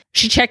like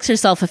she checks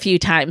herself a few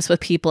times with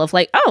people of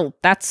like, oh,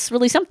 that's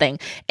really something.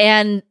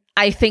 And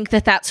I think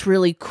that that's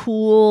really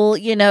cool,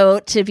 you know,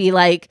 to be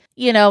like,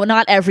 you know,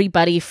 not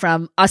everybody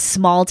from a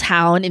small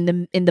town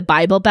in the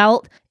Bible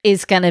Belt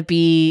is going to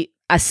be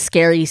a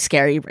scary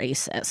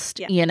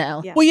racist, you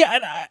know? Yeah. Well,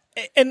 yeah,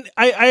 and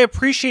I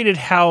appreciated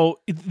how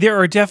there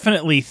are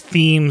definitely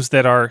themes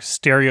that are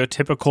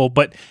stereotypical,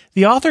 but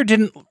the author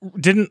didn't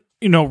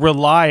you know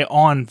rely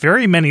on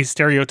very many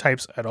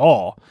stereotypes at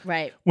all.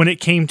 Right. When it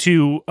came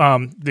to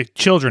the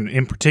children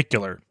in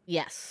particular.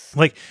 Yes.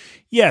 Like,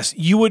 yes,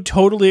 you would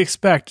totally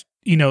expect,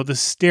 you know, the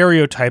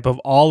stereotype of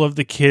all of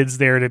the kids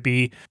there to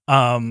be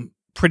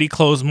pretty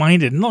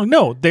close-minded.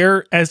 No,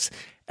 they're as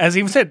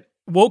even said,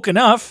 woke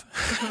enough.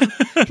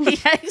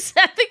 Yes,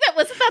 I think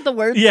wasn't that the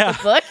word Yeah.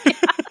 for the book?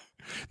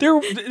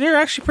 They're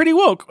actually pretty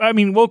woke. I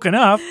mean, woke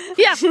enough.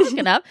 Yeah,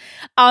 woken up.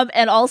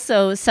 And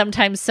also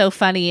sometimes so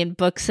funny in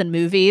books and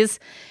movies.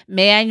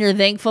 Man, you're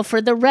thankful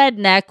for the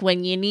redneck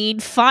when you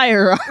need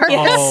firearms.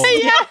 Oh.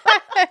 Yes.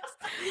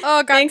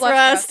 Oh, God Thanks,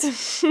 bless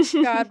Rust.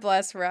 God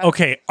bless Rust.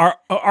 Okay,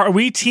 are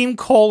we Team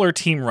Cole or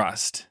Team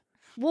Rust?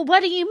 Well, what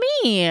do you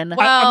mean?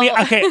 I mean,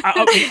 okay,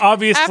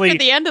 obviously. After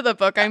the end of the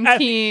book, I'm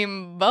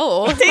team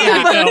both.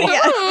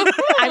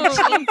 I'm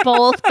team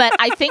both, but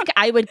I think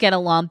I would get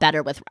along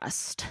better with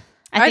Rust.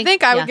 I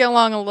think I yeah. would get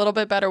along a little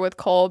bit better with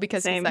Cole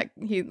because he's Same. like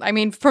I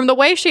mean, from the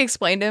way she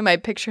explained him, I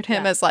pictured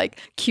him as like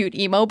cute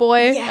emo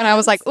boy, and I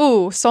was like,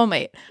 ooh,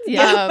 soulmate.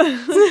 Yeah.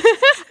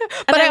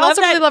 But I love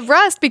also that- really love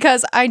Rust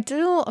because I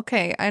know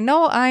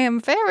I am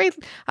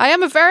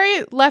a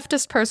very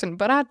leftist person,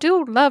 but I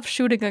do love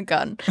shooting a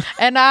gun,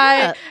 and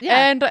Yeah.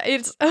 and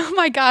it's oh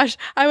my gosh,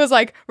 I was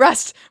like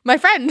Rust, my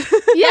friend.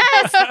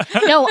 Yes.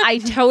 No, I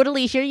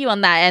totally hear you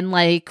on that. And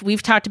like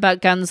we've talked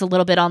about guns a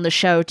little bit on the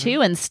show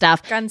too and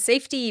stuff. Gun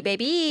safety,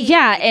 baby.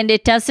 Yeah, and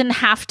it doesn't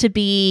have to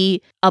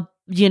be a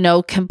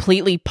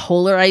completely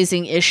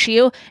polarizing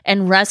issue.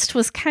 And Rust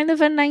was kind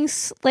of a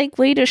nice like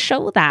way to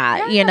show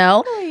that,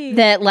 Definitely.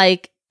 that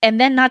like, and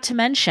then not to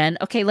mention,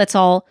 okay, let's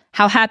all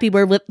how happy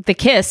we're with the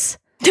kiss.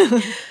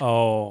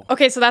 Oh,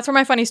 Okay, so that's where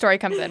my funny story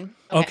comes in.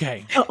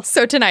 okay.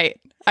 So tonight,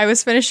 I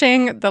was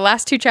finishing the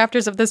last 2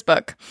 chapters of this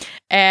book,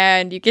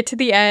 and you get to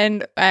the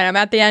end, and I'm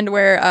at the end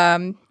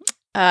where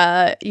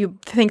you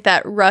think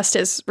that Rust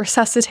is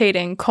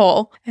resuscitating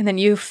Cole, and then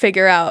you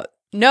figure out,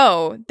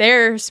 no,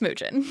 they're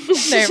smooching.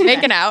 They're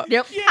making out.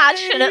 Yep.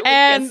 Passionately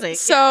And kissing.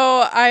 so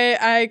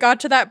I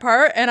got to that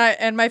part,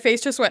 and my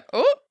face just went,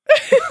 oh.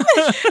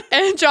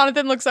 And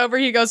Jonathan looks over,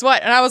 he goes,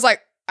 what? And I was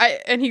like,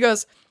 and he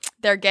goes,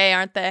 they're gay,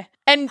 aren't they?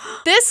 And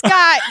this boy,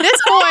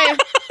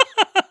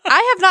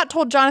 I have not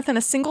told Jonathan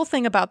a single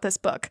thing about this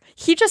book.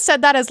 He just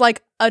said that as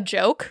like a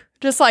joke,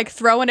 just like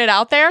throwing it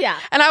out there. Yeah.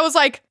 And I was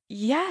like,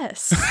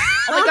 yes.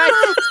 Oh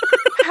my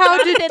God.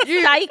 How did It's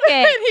you? psychic.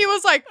 And he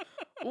was like,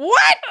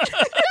 what?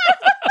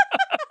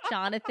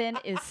 Jonathan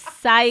is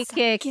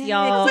psychic, Psychic.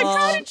 y'all.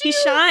 He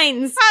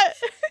shines.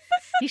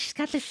 He's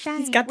got the shine.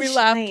 He's got the We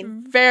laughed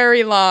shine.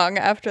 very long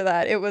after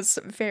that. It was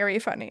very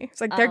funny.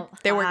 It's like they were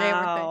gay, weren't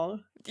Wow.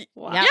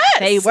 Wow. Yeah, Yes!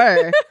 they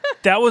were.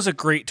 That was a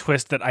great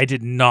twist that I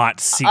did not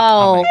see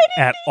Oh, coming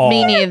at all.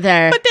 Me neither.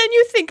 they? But then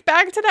you think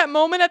back to that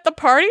moment at the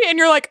party and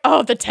you're like,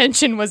 oh, the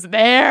tension was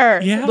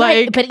there. Yeah.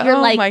 Like, but you're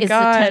oh like, my is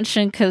God. the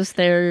tension because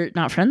they're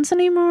not friends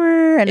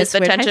anymore? And Is it's the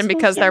weird high tension school?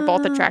 because they're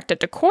both Yeah.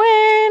 attracted to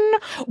Quinn?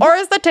 Or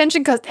is the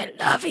tension because they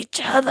love each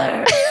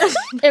other?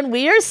 And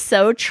we are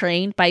so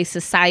trained by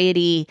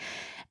society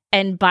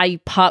and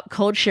by pop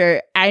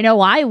culture. I know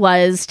I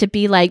was to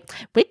be like,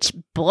 which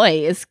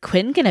boy is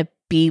Quinn gonna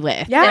be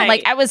with? Yeah. And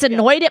like I was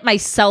annoyed at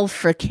myself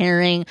for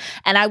caring,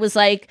 and I was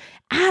like,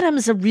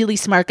 Adam's a really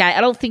smart guy.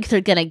 I don't think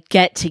they're gonna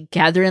get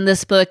together in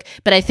this book,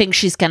 but I think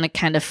she's gonna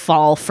kind of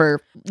fall for,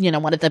 you know,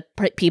 one of the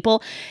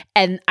people.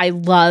 And I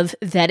love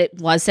that it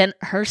wasn't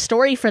her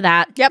story for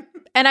that. Yep.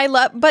 And I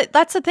love, but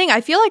that's the thing.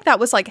 I feel like that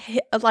was like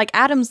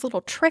Adam's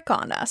little trick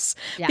on us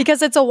Yeah.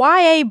 because it's a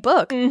YA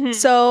book. Mhm.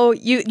 So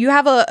you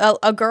have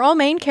a girl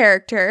main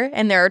character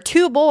and there are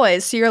two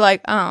boys. So you're like,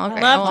 oh, okay.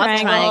 Love well,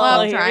 triangle.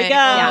 Love Here we triangle.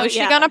 go. Who's she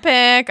Yeah. gonna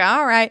pick?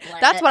 All right. Let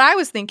That's it. what I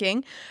was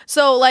thinking.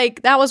 So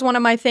like that was one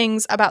of my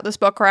things about this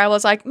book where I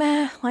was like,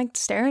 meh, like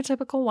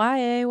stereotypical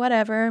YA,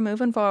 whatever,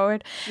 moving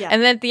forward. Yeah.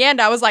 And then at the end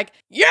I was like,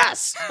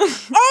 yes!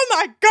 Oh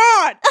my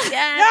God!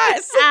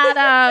 Yes!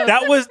 Adam.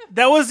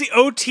 That was the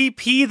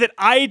OTP that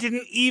I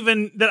didn't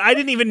even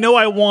know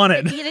I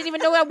wanted. You didn't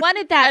even know I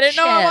wanted that. I didn't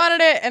know I shit.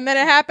 wanted it, and then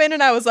it happened,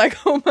 and I was like,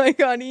 "Oh my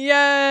God,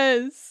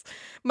 yes!"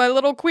 My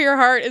little queer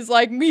heart is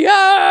like,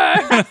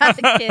 "Yeah!"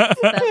 Kiss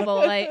the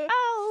boy.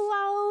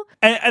 Oh,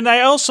 And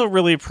I also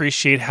really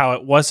appreciate how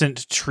it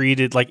wasn't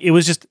treated like it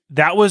was just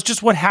that was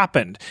just what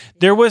happened.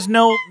 There was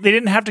no they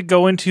didn't have to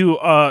go into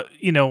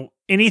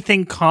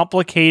anything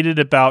complicated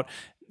about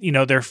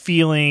their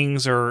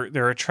feelings or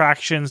their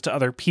attractions to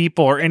other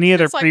people or any of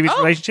their It's like, previous oh.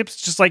 relationships.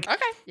 It's just like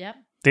Okay. Yep.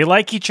 they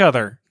like each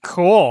other.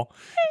 Cool.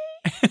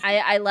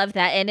 I love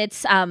that. And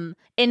it's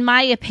in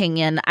my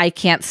opinion, I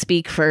can't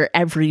speak for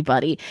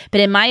everybody, but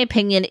in my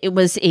opinion, it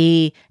was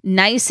a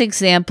nice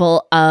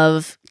example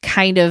of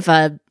kind of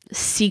a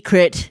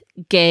secret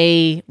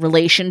gay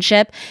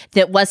relationship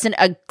that wasn't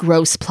a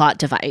gross plot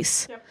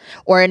device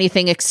or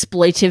anything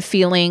exploitive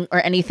feeling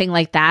or anything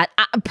like that.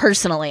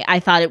 Personally, I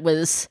thought it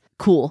was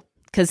cool.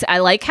 Because I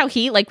like how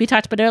like we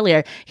talked about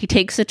earlier, he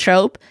takes a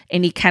trope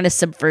and he kind of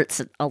subverts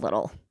it a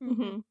little.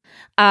 Mhm.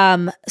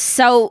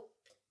 So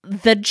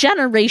the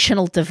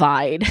generational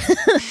divide.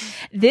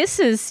 This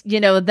is,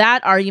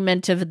 that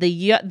argument of the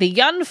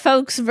young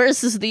folks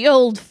versus the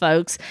old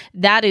folks.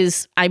 That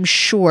is, I'm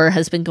sure,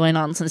 has been going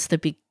on since the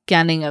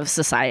beginning of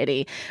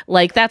society.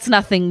 Like, that's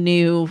nothing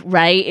new,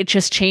 right? It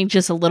just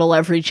changes a little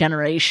every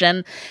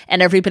generation.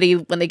 And everybody,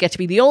 when they get to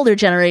be the older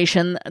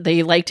generation,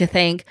 they like to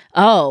think,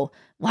 oh,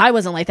 well, I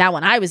wasn't like that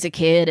when I was a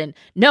kid. And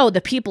no, the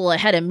people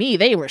ahead of me,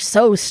 they were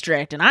so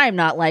strict and I'm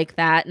not like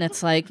that. And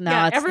it's like,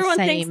 no, it's everyone the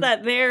same. thinks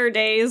that their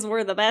days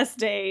were the best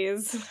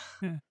days.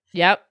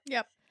 Yep.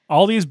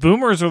 All these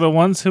boomers are the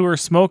ones who are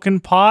smoking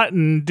pot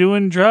and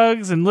doing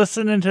drugs and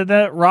listening to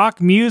that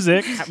rock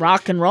music.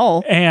 Rock and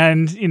roll.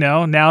 And,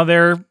 now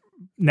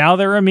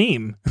they're a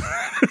meme.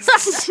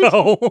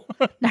 So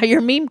Now you're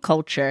meme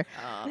culture.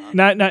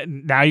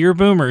 now you're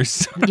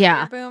boomers.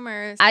 Yeah.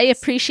 Boomers. I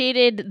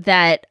appreciated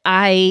that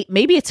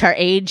maybe it's our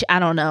age, I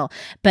don't know,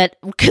 but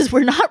because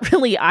we're not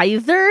really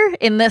either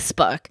in this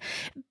book.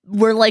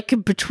 We're like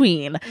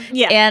between.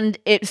 Yeah. And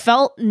it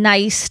felt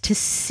nice to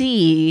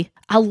see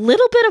a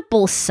little bit of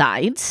both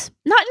sides.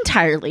 Not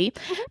entirely,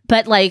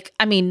 but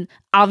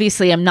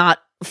obviously I'm not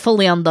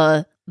fully on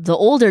the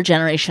older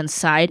generation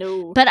side,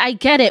 No. but I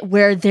get it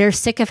where they're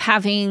sick of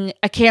having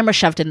a camera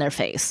shoved in their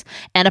face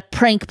and a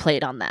prank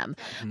played on them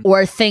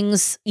or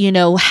things,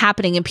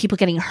 happening and people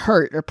getting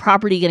hurt or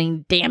property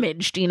getting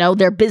damaged,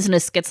 their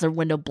business gets their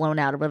window blown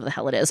out or whatever the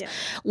hell it is. Yeah.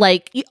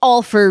 Like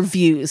all for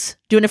views,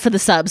 doing it for the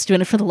subs, doing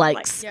it for the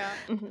likes. Yeah.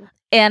 Mhm.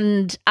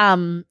 And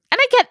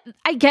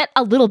I get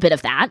a little bit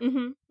of that.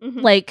 Mhm.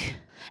 Mhm. Like,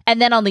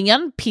 and then on the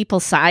young people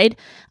side,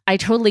 I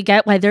totally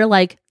get why they're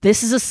like,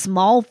 this is a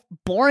small,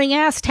 boring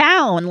ass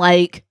town.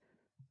 Like,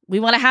 we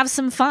want to have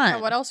some fun.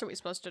 What else are we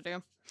supposed to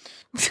do?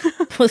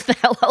 What the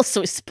hell else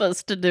are we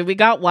supposed to do? We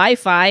got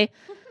Wi-Fi.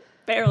 That's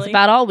Barely.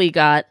 about all we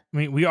got. I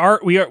mean, we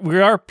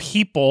are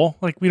people.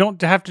 Like, we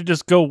don't have to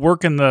just go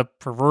work in the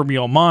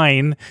proverbial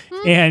mine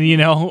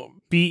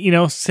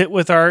and, sit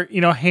with our,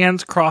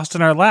 hands crossed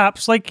in our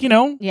laps. Like,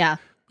 Yeah.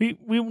 we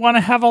want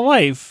to have a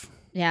life.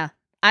 Yeah.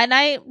 And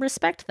I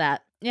respect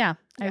that. Yeah,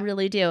 I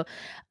really do.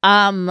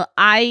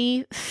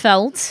 I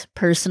felt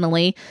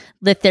personally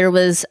that there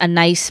was a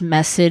nice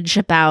message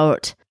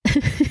about,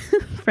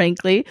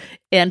 frankly,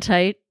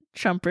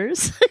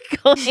 anti-Trumpers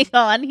going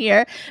on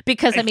here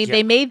because,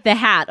 they made the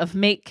hat of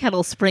Make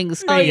Kettle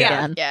Springs great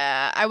again.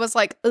 Yeah. I was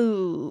like,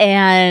 ooh.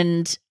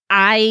 And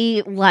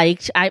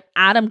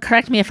Adam,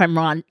 correct me if I'm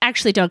wrong.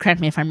 Actually, don't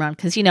correct me if I'm wrong,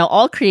 because,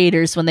 all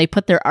creators, when they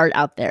put their art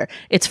out there,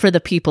 it's for the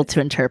people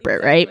to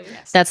interpret, right?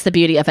 Yes. That's the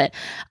beauty of it.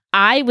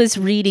 I was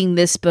reading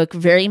this book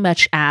very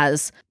much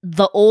as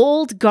the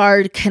old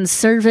guard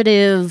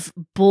conservative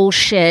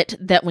bullshit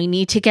that we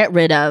need to get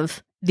rid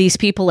of. These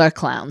people are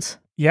clowns.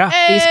 Yeah.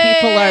 These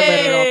people are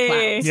literal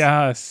clowns.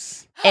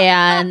 Yes.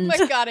 And oh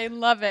my God, I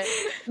love it.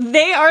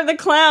 They are the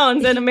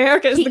clowns and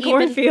America is He the even-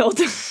 cornfield.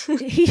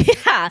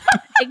 yeah,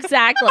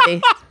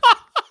 exactly.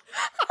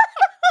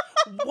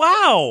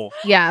 Wow.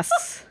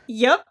 Yes.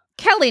 Yep.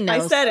 Kelly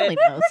knows. I said Kelly it.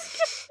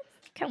 knows.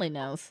 Kelly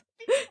knows.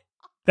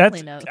 That's,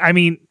 Kelly knows. I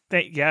mean,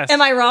 yes.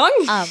 Am I wrong?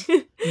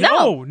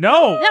 No,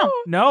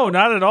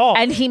 not at all.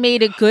 And he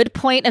made a good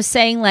point of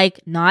saying, like,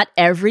 not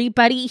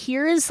everybody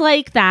here is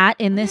like that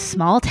in this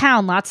small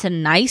town. Lots of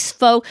nice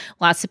folk,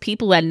 lots of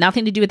people who had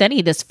nothing to do with any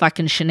of this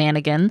fucking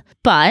shenanigan.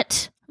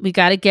 But we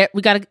gotta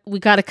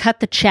cut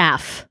the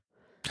chaff.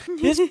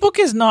 This book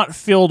is not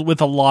filled with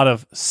a lot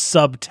of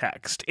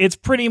subtext. It's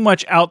pretty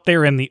much out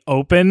there in the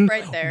open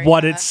Right there,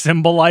 what yeah. it's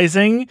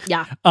symbolizing.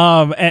 Yeah.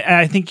 And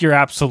I think you're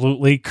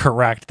absolutely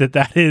correct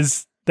that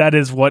is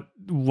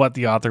what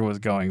the author was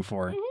going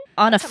for.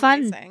 On a That's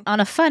fun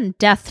amazing.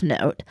 death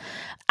note,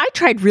 I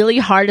tried really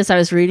hard as I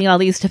was reading all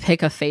these to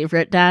pick a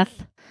favorite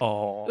death.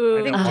 Oh, Ooh. I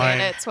I think know mine.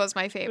 Janet's was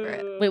my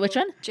favorite. Wait, which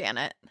one?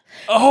 Janet.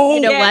 Oh,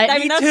 You know what? I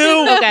mean, Me that's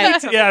too.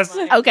 Okay. Yes.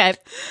 Okay,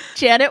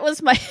 Janet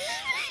was my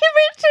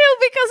favorite too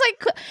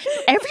because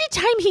every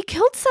time he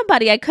killed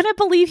somebody, I couldn't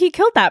believe he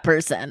killed that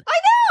person.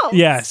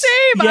 Yes.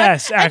 Same.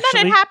 Yes. And then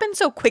Actually, it happened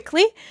so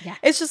quickly. Yeah.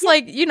 It's just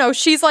like,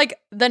 she's like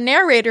the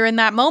narrator in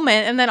that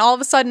moment. And then all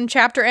of a sudden,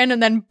 chapter end,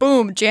 and then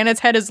boom,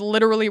 Janet's head is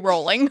literally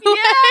rolling.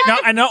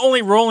 and not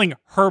only rolling,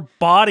 her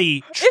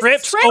body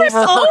trips trips over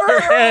over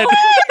her her head.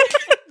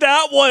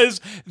 that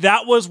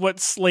was what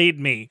slayed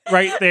me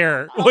right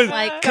there. Oh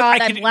my God,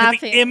 I'm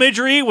laughing. The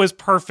imagery was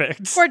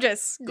perfect.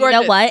 Gorgeous. You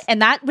Gorgeous. know what?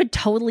 And that would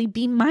totally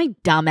be my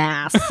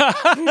dumbass.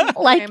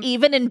 Like, Same.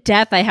 even in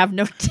death, I have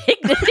no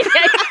dignity.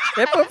 I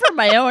trip over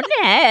my own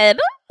head.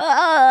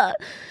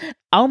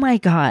 Oh my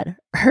God.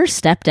 Her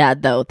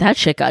stepdad, though, that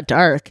shit got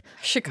dark.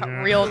 Shit got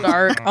real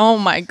dark. Oh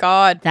my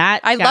God.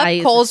 That I guy love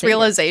is Cole's a sadist.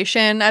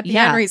 realization at the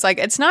Yeah. end where he's like,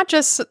 it's not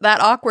just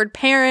that awkward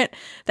parent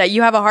that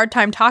you have a hard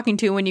time talking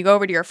to when you go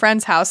over to your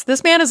friend's house.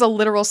 This man is a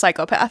literal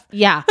psychopath.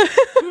 Yeah.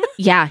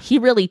 Yeah, he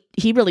really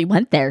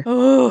went there.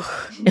 Oh,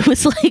 It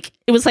was like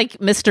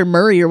Mr.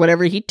 Murray or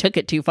whatever. He took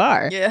it too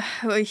far. yeah.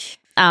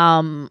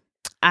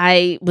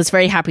 I was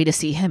very happy to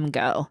see him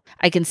go.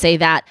 I can say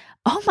that.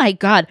 Oh my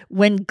God,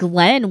 when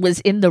Glenn was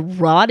in the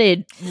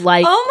rotted,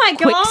 like, Oh my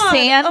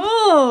quicksand. god.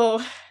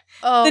 Oh.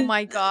 Oh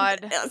my God.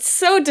 It's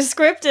so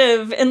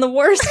descriptive in the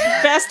worst,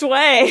 best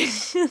way.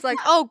 It's like,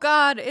 oh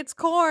God, it's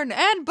corn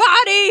and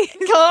body.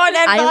 Corn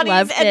and I bodies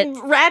loved and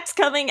rats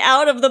coming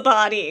out of the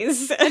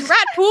bodies. And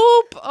rat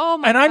poop. Oh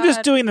my And God. I'm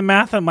just doing the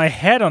math in my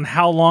head on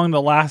how long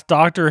the last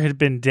doctor had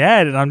been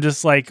dead, and I'm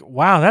just like,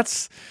 wow,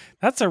 that's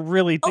a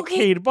really Okay.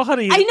 decayed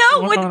body. I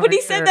know What's going when he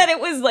on said here? that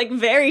it was like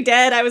very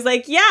dead. I was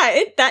like,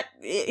 yeah,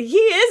 he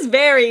is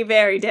very,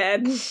 very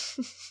dead.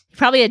 He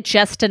probably had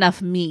just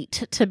enough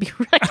meat to be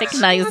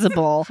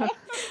recognizable.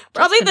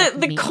 Probably enough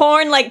the meat.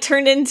 corn like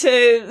turned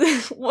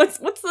into what's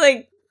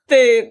like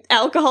the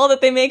alcohol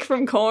that they make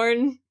from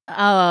corn.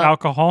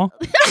 alcohol.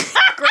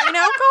 grain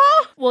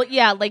alcohol. Well,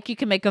 yeah, like you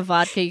can make a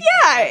vodka. Yeah,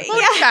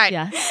 yeah.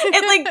 Yeah.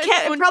 It like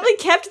it probably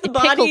kept the It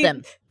body. pickled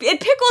him.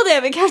 It pickled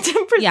him. It kept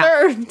him Yeah.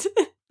 preserved.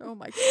 Oh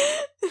my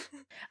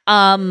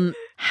God.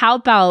 How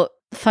about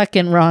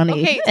fucking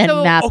Ronnie Okay, and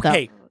so- Naphtha?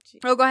 Okay.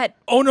 Oh, go ahead.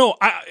 Oh no.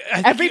 I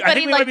think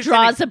Everybody we might like be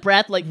draws a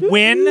breath, like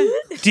When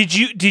did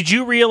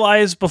you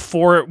realize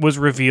before it was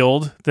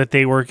revealed that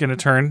they were going to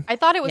turn? I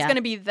thought it was Yeah. going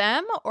to be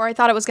them, or I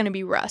thought it was going to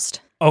be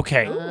Rust.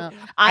 Okay.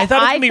 I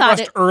thought it was going to be thought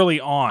Rust it-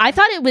 early on. I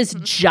thought it was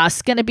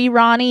just gonna be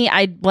Ronnie.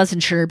 I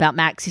wasn't sure about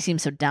Max. He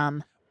seemed so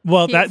dumb.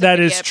 well, He that is an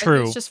is idiot, but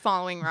true. He's just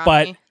following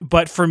Ronnie.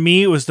 But for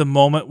me, it was the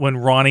moment when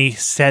Ronnie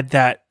said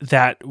that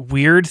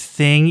weird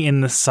thing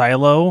in the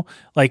silo,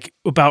 like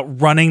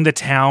about running the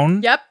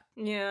town. Yep.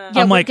 Yeah.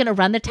 Yeah, I'm we're like, gonna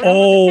run the town.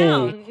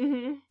 Oh,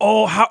 Mhm.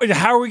 oh, how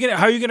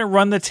are you gonna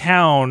run the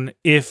town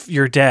if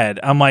you're dead?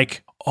 I'm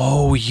like,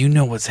 oh, you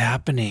know what's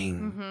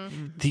happening. Mm-hmm.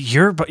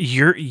 You're were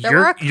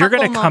a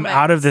gonna couple come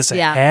out of this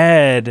Yeah.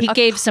 ahead. He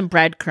gave some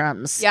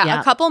breadcrumbs. Yeah,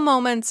 a couple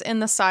moments in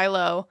the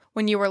silo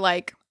when you were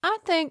like, I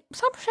think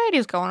something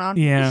shady's going on.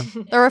 Yeah.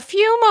 There were a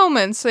few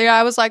moments that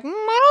I was like, I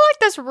don't like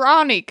this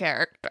Ronnie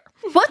character.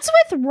 What's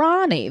with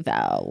Ronnie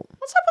though?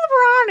 What's up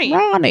with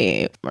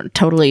Ronnie?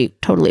 Ronnie,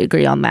 totally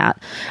agree on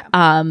that.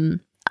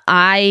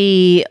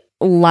 I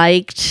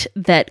liked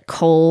that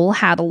Cole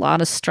had a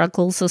lot of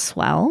struggles as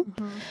well.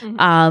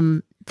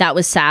 That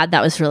was sad.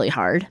 That was really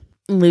hard.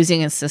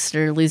 Losing his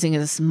sister, losing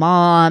his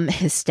mom,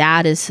 his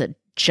dad is a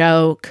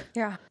joke.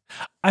 Yeah.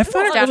 I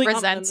found it Jeff really.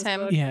 resents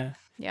him. Yeah.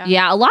 Yeah.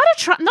 Yeah, a lot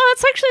of no,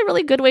 that's actually a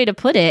really good way to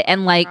put it.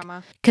 And like,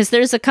 Drama. because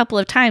there's a couple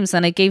of times,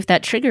 and I gave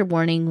that trigger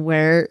warning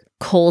where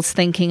Cole's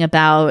thinking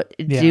about,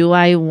 do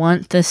I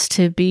want this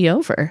to be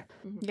over?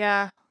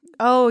 Yeah.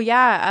 Oh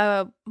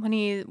yeah.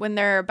 When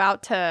they're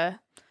about to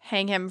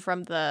hang him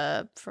from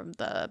the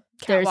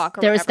There's catwalk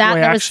or that. Do I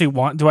There was- actually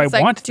want? Do I It's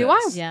like, want? do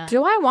this? Yeah.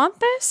 I want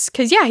this?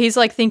 Because he's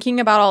like thinking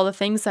about all the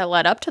things that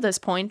led up to this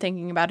point,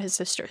 thinking about his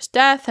sister's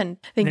death and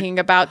thinking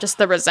about just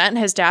the resent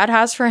his dad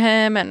has for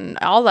him and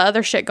all the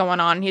other shit going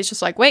on. He's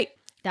just like, wait,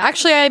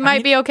 actually, I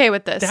might be okay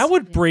with this. That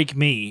would break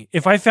me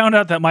if I found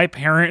out that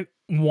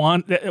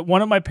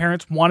one of my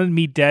parents wanted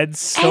me dead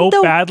so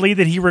badly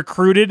that he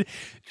recruited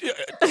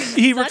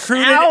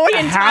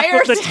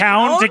half of the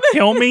town to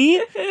kill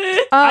me.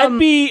 I'd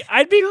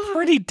be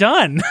pretty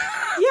done.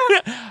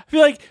 Yeah. I'd be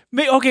like,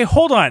 okay,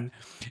 hold on.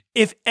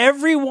 If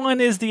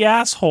everyone is the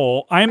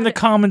asshole, I'm the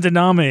common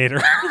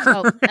denominator.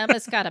 Oh,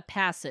 Emma's got a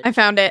passage. I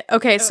found it.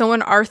 Okay, so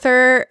when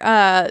Arthur,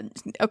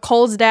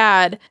 Cole's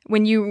dad,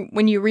 when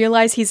you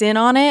realize he's in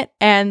on it,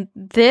 and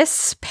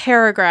this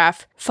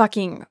paragraph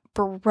fucking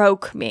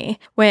broke me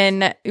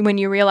when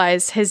you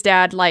realize his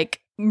dad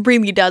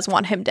really does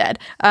want him dead.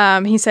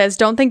 He says,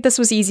 "Don't think this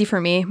was easy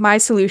for me. My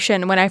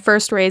solution when I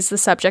first raised the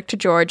subject to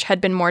George had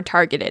been more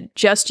targeted.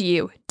 Just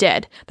you,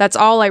 dead. That's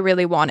all I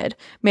really wanted.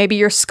 Maybe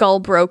your skull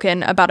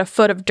broken, about a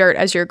foot of dirt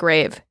as your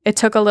grave. It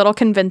took a little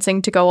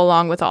convincing to go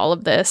along with all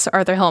of this."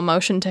 Arthur Hill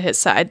motioned to his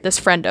side, this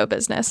friendo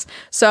business.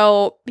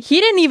 So he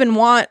didn't even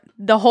want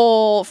the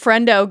whole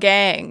friendo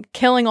gang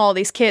killing all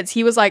these kids.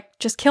 He was like,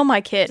 just kill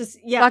my kid.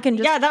 That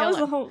kill was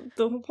him.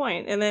 the whole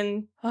point. And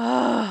then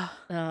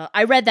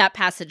I read that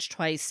passage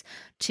twice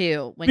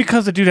too.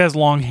 Because the dude has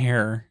long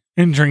hair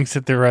and drinks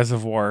at the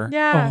reservoir.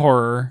 Yeah. A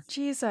horror.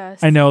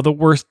 Jesus. I know, the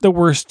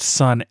worst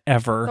son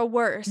ever. The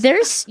worst.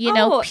 There's,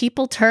 Oh.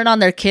 people turn on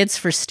their kids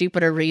for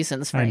stupider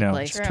reasons, I frankly. know,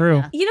 it's true.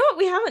 Yeah. you know what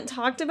we haven't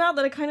talked about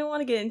that I kind of want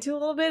to get into a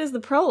little bit is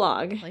the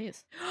prologue.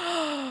 Please.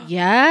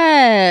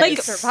 Yes. Like, He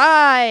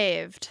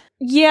survived.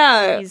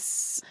 Yeah,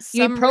 He's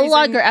you mean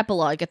prologue or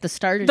epilogue at the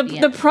start or the the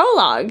end?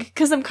 prologue,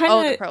 because I'm kind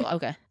the of prologue.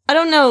 Okay. I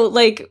don't know,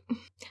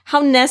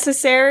 how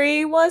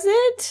necessary was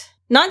it?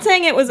 Not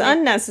saying it was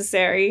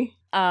unnecessary,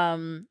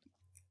 Okay.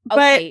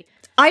 but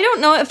I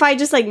don't know if I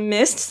just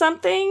missed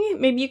something.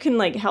 Maybe you can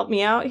help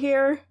me out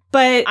here.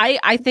 But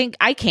I think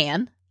I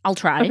can. I'll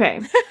try.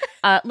 okay,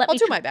 Let I'll me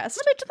do tr- my best.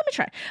 Let me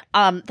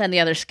try. Then the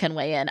others can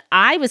weigh in.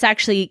 I was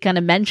actually going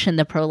to mention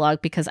the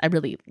prologue because I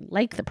really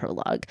like the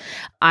prologue.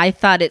 I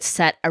thought it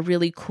set a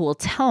really cool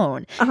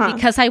tone Uh-huh.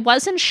 because I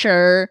wasn't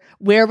sure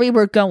where we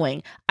were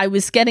going. I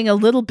was getting a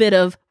little bit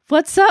of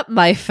 "what's up,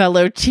 my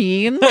fellow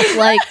teens"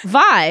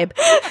 vibe,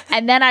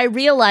 and then I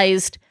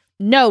realized,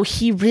 no,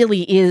 he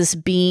really is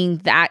being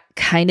that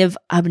kind of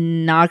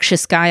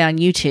obnoxious guy on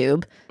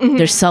YouTube. Mhm.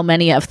 There's so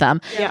many of them,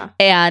 yeah.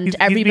 and He's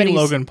everybody's being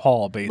Logan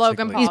Paul, basically.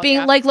 Logan Paul. He's being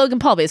yeah. like Logan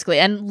Paul, basically,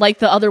 and like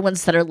the other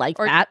ones that are like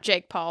Or that.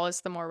 Jake Paul is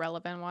the more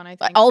relevant one, I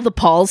think. All the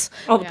Pauls.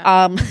 Oh,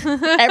 Yeah.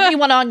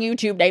 Everyone on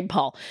YouTube named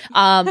Paul.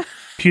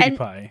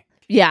 PewDiePie.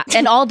 Yeah,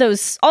 and all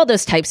those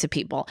types of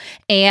people.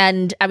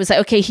 And I was like,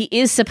 okay, he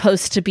is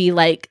supposed to be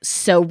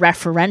so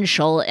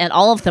referential, and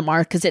all of them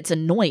are because it's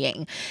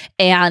annoying.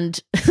 And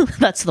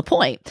that's the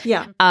point.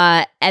 Yeah.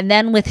 And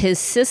then with his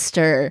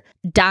sister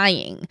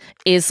dying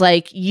is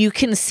you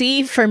can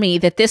see for me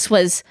that this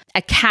was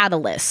a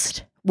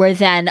catalyst. Where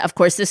then, of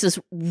course, this is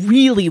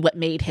really what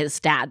made his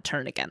dad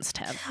turn against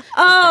him.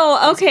 Oh,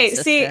 was his okay.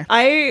 sister. See,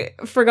 I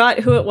forgot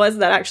who it was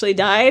that actually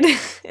died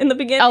in the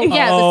beginning. Oh,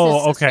 yeah. Oh, this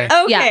is his okay.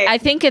 sister. Okay. Yeah, I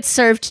think it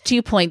served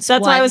 2 points.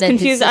 That's why I One, was that his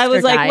confused. I was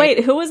sister like, died.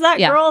 wait, who was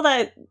that Yeah. girl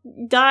that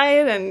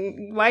died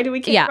and why do we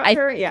care Yeah, about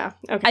her? Yeah.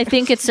 Okay. I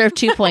think it served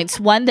 2 points.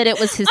 One, that it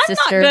was his I'm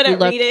sister not good who at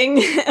looked reading.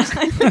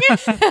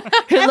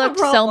 who have a looked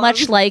so problem.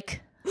 much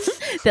like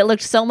that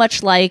looked so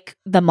much like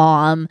the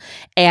mom,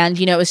 and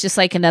it was just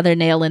like another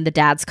nail in the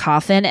dad's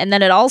coffin. And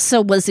then it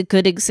also was a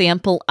good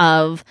example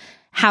of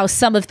how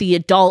some of the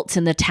adults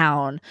in the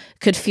town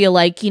could feel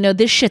like,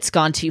 this shit's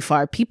gone too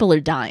far. People are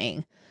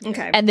dying,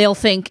 Okay. and they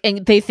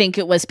think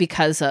it was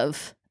because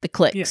of the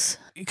clicks.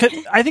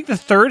 I think the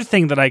third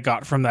thing that I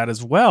got from that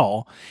as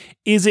well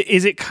is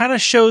it kind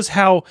of shows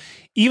how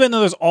even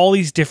though there's all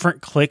these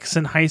different cliques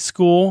in high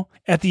school,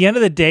 at the end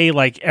of the day,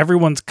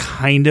 everyone's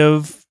kind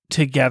of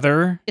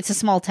together. It's a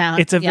small town.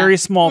 It's a very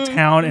small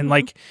town, and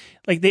like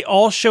they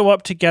all show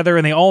up together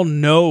and they all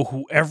know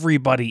who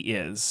everybody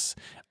is.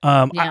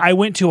 I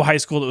went to a high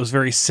school that was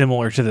very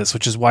similar to this,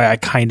 which is why I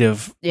kind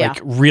of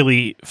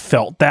really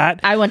felt that.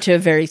 I went to a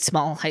very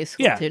small high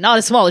school Yeah. too. Not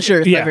as small as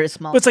yours, but very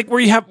small. But it's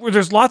where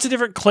there's lots of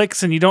different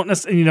cliques, and you don't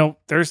necessarily,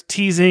 there's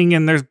teasing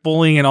and there's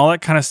bullying and all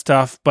that kind of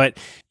stuff. But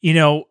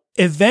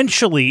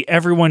eventually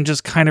everyone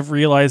just kind of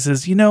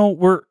realizes,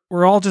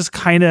 we're all just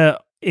kind of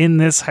in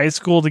this high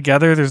school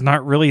together. There's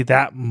not really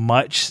that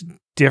much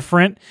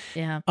different.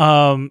 Yeah.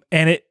 And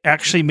it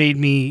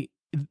actually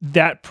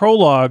that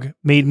prologue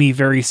made me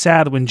very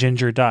sad when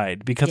Ginger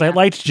died, because I Yeah.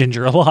 liked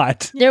Ginger a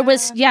lot. There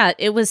was,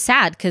 it was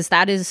sad because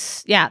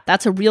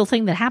that's a real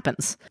thing that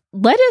happens.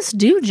 Let us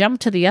jump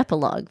to the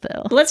epilogue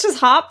though. Let's just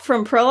hop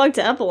from prologue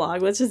to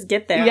epilogue. Let's just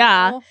get there.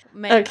 Yeah. Oh,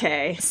 man.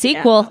 Okay.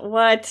 Sequel. Yeah.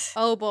 What?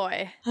 Oh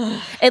boy.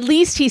 At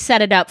least he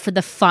set it up for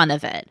the fun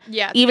of it,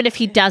 Yeah. even if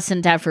he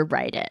doesn't ever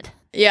write it.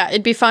 Yeah,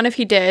 it'd be fun if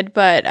he did,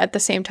 but at the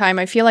same time,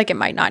 I feel like it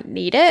might not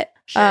need it.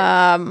 Sure.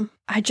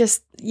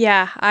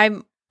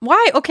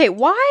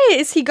 Why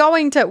is he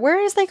going to, where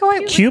is they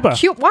going? Cuba.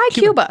 Why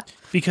Cuba?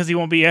 Because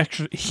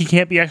he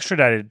can't be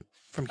extradited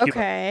from Cuba.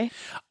 Okay.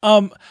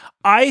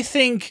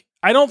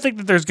 I don't think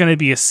that there's going to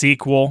be a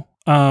sequel.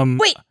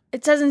 Wait,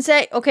 it doesn't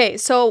say. Okay,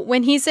 so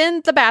when he's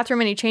in the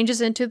bathroom and he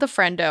changes into the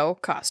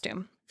Friendo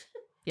costume.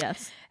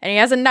 Yes. And he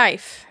has a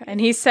knife and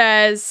he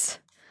says,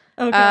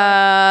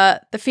 Okay.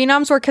 the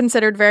Phenoms were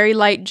considered very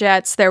light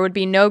jets. There would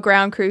be no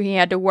ground crew he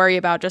had to worry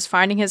about, just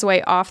finding his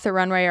way off the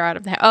runway or out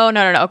of the...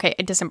 no. Okay,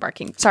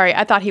 disembarking. Sorry,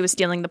 I thought he was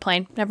stealing the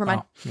plane. Never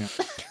mind. Oh, yeah.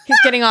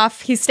 He's getting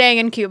off. He's staying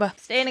in Cuba.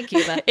 Staying in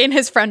Cuba. In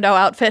his Friendo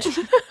outfit.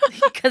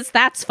 Because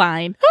that's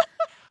fine.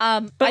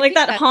 But like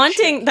that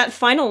haunting, that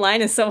final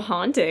line is so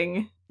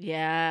haunting.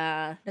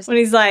 Yeah. When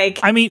he's like,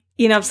 I mean,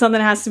 if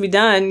something has to be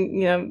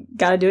done,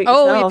 gotta do it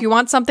yourself. Oh, if you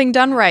want something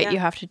done right, you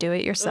have to do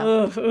it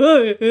yourself.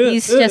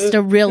 He's just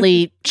a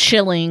really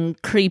chilling,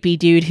 creepy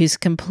dude who's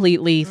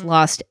completely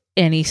lost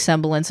any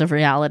semblance of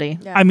reality.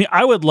 Yeah. I mean,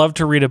 I would love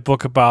to read a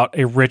book about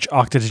a rich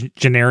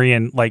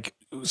octogenarian, like,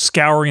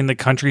 scouring the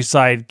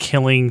countryside,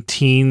 killing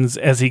teens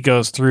as he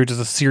goes through to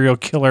the serial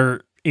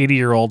killer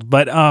 80-year-old.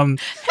 But,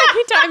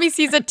 Every time he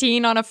sees a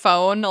teen on a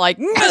phone, like,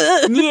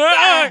 clown!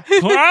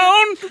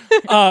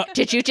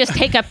 Did you just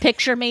take a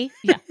picture me?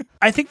 Yeah.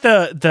 I think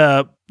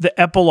the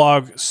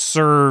epilogue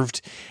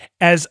served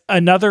as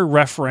another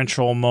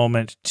referential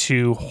moment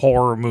to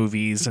horror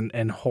movies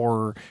and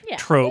horror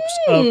tropes.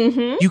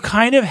 You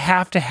kind of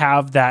have to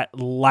have that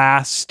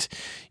last,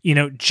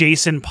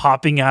 Jason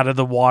popping out of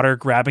the water,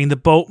 grabbing the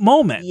boat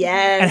moment.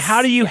 Yes. And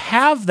how do you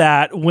have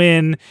that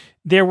when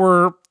there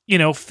were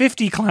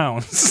 50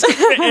 clowns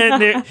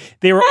and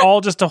they were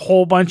all just a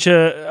whole bunch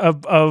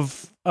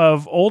of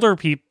older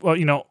people,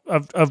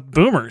 of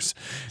boomers,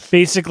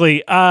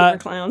 basically.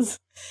 Clowns.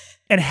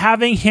 And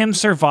having him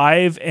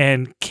survive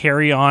and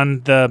carry on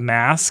the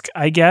mask,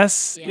 I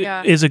guess,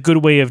 is a good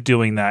way of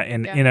doing that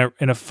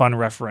in a fun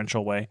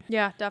referential way.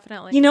 yeah,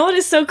 definitely. You know what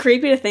is so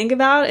creepy to think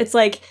about? It's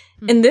like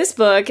in this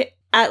book,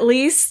 at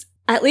least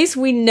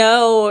we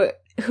know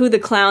who the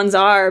clowns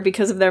are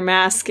because of their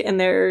mask and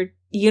their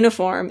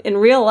uniform. In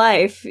real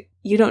life,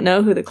 you don't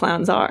know who the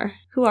clowns are.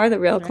 Who are the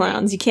real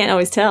clowns? You can't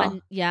always tell.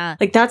 Yeah.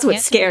 Like that's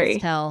what's scary.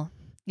 Tell.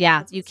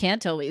 Yeah, you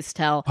can't always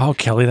tell. Oh,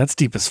 Kelly, that's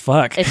deep as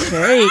fuck. It's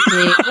very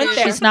deep.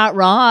 She's not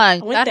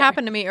wrong. That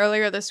happened to me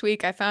earlier this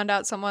week. I found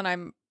out someone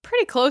I'm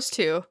pretty close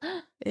to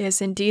is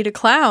indeed a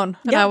clown.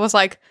 And I was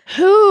like,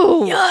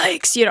 Who?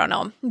 yikes, you don't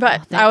know him.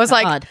 But Thank I was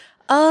like, God.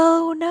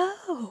 oh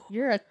no.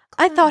 You're a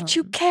I thought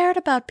you cared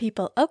about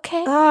people.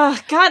 Okay. Oh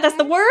God, that's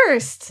the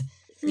worst.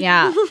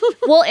 Yeah.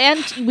 Well,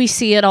 and we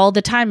see it all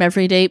the time,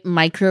 everyday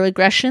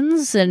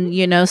microaggressions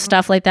and,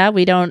 stuff like that.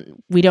 We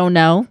don't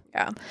know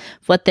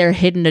what their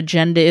hidden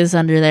agenda is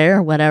under there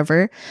or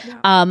whatever.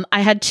 Yeah. I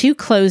had 2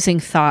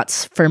 closing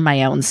thoughts for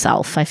my own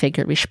self. I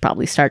figured we should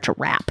probably start to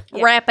wrap.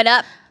 Yeah. Wrap it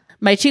up.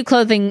 My two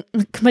closing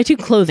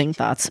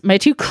thoughts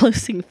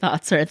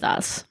are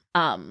thus.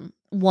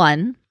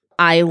 1,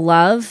 I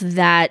love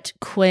that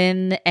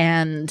Quinn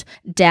and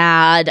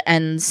Dad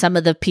and some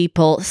of the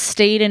people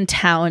stayed in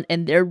town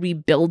and they're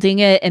rebuilding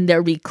it and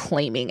they're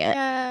reclaiming it.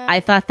 Yeah.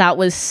 I thought that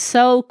was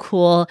so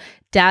cool.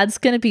 Dad's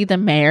going to be the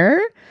mayor.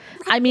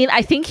 I mean,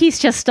 I think he's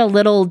just a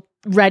little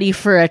ready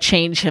for a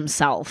change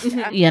himself,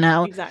 Exactly.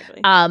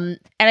 And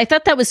I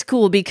thought that was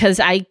cool because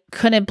I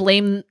couldn't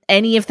blame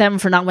any of them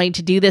for not wanting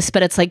to do this,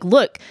 but it's like,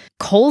 look,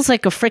 Cole's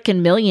like a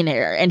freaking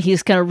millionaire and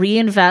he's going to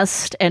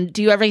reinvest and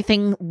do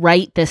everything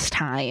right this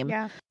time.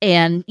 Yeah.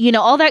 And,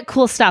 all that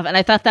cool stuff. And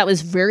I thought that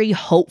was very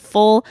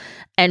hopeful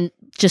and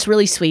just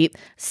really sweet.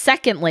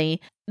 Secondly,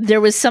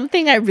 there was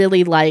something I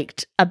really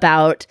liked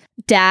about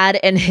Dad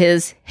and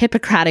his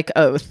Hippocratic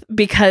oath,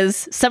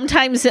 because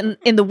sometimes in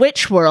the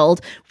witch world,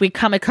 we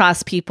come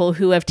across people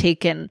who have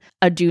taken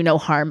a do no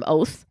harm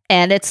oath.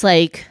 And it's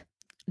like,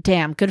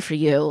 damn, good for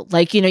you.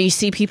 Like, you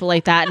see people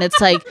like that and it's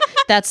like,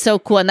 that's so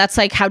cool. And that's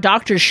like how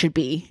doctors should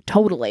be.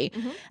 Totally.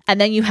 Mm-hmm. And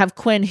then you have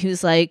Quinn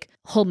who's like,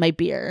 hold my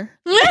beer.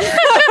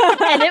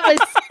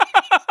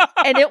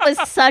 And it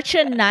was such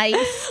a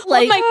nice,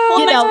 like,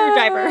 hold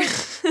my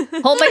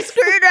screwdriver. Hold my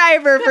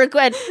screwdriver for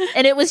Quinn.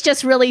 And it was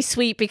just really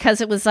sweet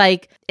because it was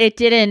like, it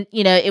didn't,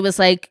 it was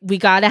like, we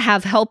got to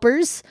have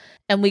helpers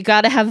and we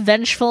got to have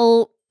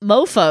vengeful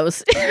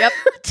mofos. Yep.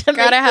 to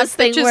gotta have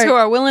bitches who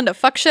are willing to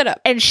fuck shit up.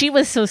 And she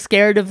was so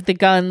scared of the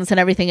guns and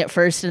everything at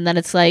first. And then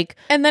it's like,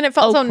 and then it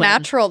felt so Quinn.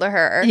 natural to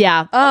her.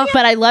 Yeah.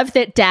 But I love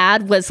that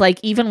Dad was like,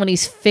 even when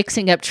he's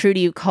fixing up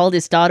Trudy, who called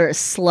his daughter a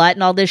slut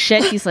and all this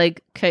shit, he's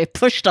like, okay,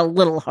 pushed a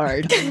little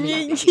hard.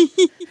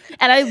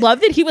 And I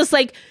love that he was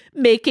like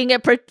making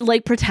it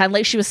pretend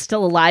like she was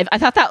still alive. I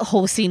thought that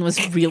whole scene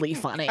was really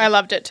funny. I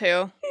loved it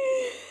too.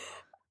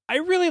 I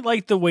really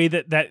liked the way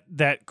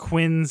that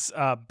Quinn's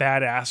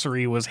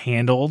badassery was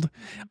handled.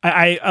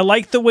 I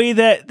like the way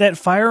that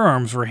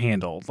firearms were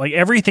handled. Like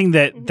everything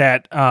that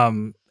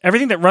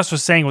Russ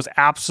was saying was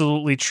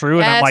absolutely true.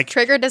 Yes, and I'm like,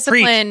 trigger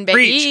discipline,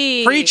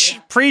 preach,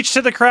 baby. preach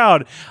to the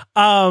crowd.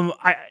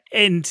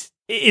 And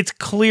it's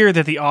clear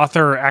that the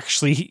author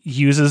actually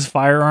uses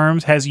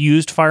firearms, has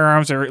used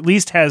firearms, or at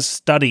least has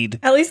studied.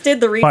 At least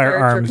did the research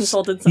Firearms. or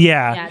consulted some.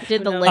 Yeah.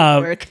 Did the Who knows?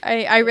 legwork.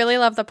 I really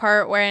love the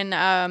part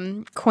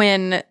when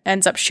Quinn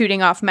ends up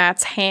shooting off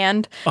Matt's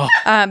hand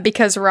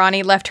because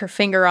Ronnie left her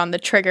finger on the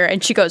trigger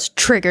and she goes,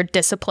 trigger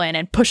discipline,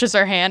 and pushes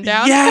her hand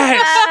down.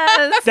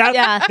 Yes!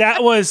 Yeah.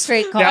 That was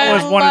Great call. that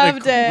was I one of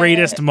loved the it.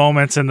 greatest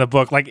moments in the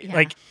book.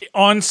 Like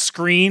on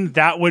screen,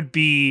 that would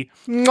be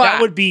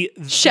the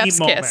Chef's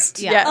moment. kiss.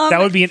 Yeah. Yeah. That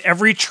would be in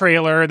every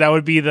trailer. That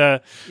would be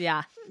the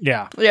Yeah.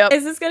 Yep.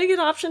 Is this going to get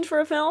optioned for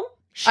a film?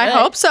 I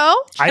hope so.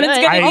 And it's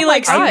going to be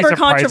like I'd be super surprised it wasn't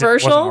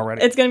controversial.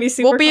 already. It's going to be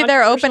super We'll be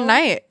there open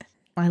controversial. night.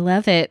 I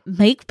love it.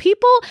 Make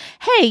people,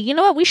 hey, you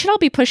know what? We should all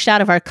be pushed out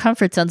of our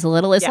comfort zones a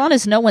little, as Yeah. long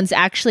as no one's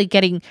actually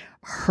getting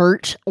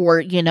hurt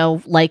or,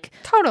 like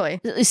Totally.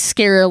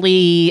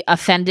 scarily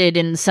offended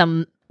in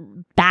some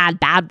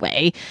bad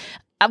way.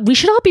 We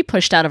should all be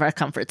pushed out of our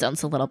comfort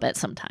zones a little bit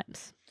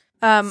sometimes.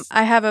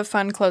 I have a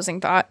fun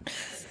closing thought.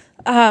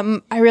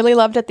 I really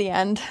loved at the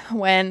end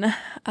when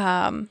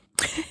I'm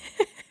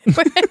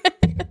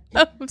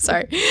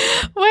sorry.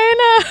 When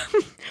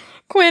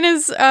Quinn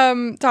is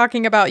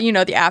talking about,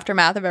 the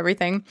aftermath of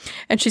everything,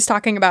 and she's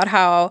talking about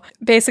how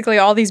basically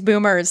all these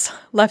boomers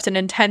left an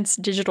intense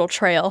digital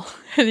trail.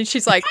 And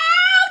she's like,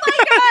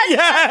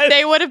 Yes!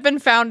 they would have been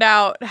found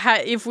out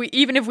if we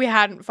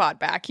hadn't fought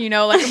back,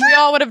 like if we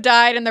all would have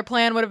died and their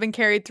plan would have been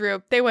carried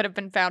through, they would have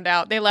been found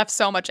out. They left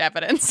so much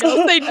evidence.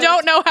 They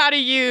don't know how to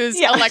use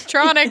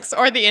electronics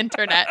or the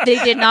internet.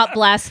 They did not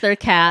blast their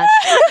cat.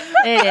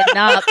 They did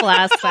not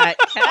blast that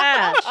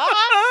cat.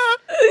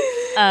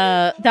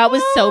 That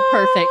was so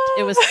perfect.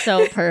 It was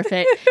so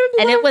perfect.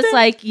 And it was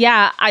like,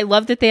 I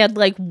love that they had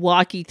like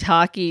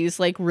walkie-talkies,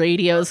 like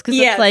radios, because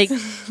it's like,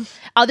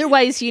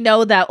 otherwise,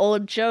 that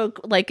old joke,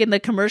 like in the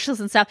commercials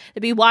and stuff, they'd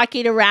be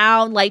walking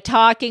around, like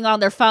talking on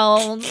their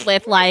phones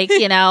with like,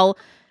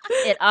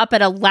 it up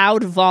at a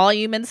loud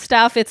volume and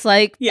stuff. It's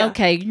like,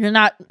 okay, you're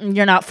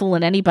not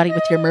fooling anybody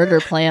with your murder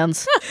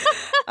plans.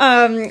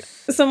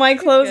 So my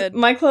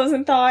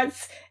closing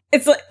thoughts.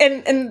 It's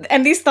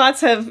and these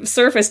thoughts have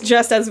surfaced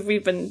just as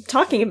we've been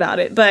talking about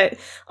it. But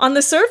on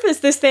the surface,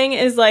 this thing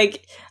is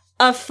like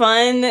a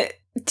fun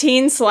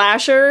teen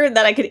slasher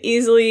that I could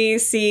easily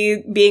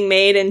see being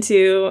made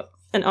into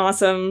an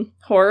awesome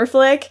horror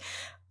flick.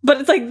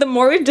 But it's like the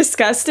more we've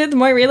discussed it, the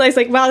more I realize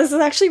like, wow, this is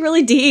actually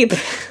really deep.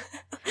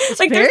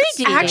 Like very there's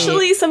deep.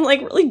 actually some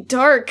like really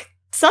dark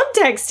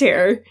subtext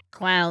here.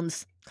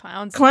 Clowns.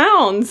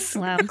 Clowns.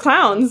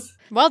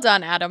 Well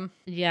done, Adam.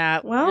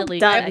 Yeah. Well really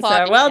done, good.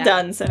 sir. Well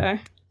done, sir.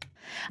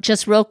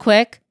 Just real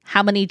quick,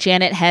 how many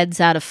Janet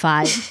heads out of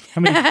 5?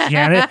 How many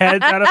Janet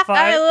heads out of 5?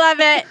 I love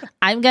it.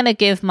 I'm going to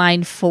give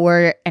mine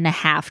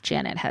 4.5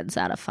 Janet heads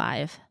out of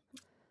 5.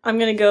 I'm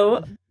gonna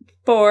go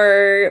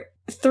for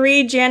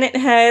 3 Janet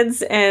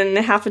heads and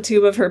half a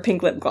tube of her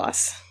pink lip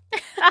gloss.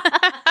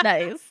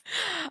 Nice.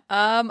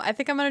 I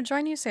think I'm gonna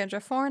join you,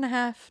 Sandra.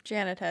 4.5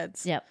 Janet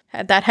heads. Yep.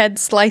 Had that head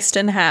sliced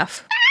in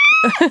half.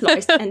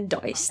 Sliced and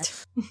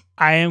diced.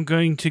 I am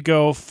going to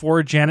go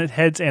 4 Janet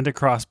heads and a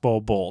crossbow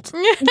bolt.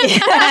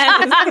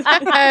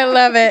 I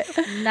love it.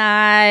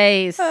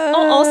 Nice.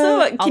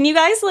 Also, can you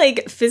guys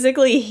like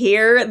physically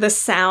hear the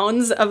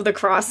sounds of the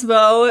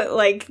crossbow?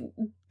 Like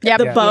Yep.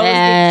 the bows being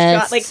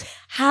Yes. shot. Like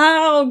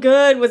how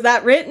good was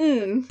that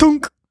written?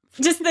 Thunk.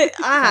 Just the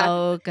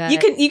So good.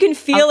 you can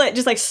feel it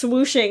just like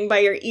swooshing by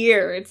your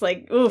ear. It's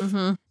like oof.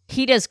 Mm-hmm.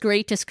 He does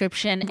great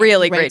description. and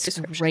Really he great writes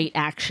description. Great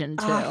action,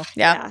 too. Ah,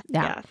 Yeah.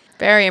 Yeah.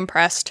 Very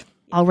impressed.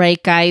 All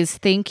right, guys.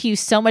 Thank you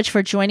so much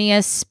for joining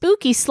us.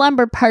 Spooky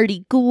Slumber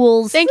Party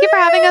Ghouls. Thank you for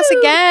having us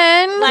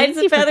again. Lights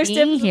you and for feathers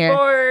being tips here.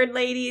 aboard,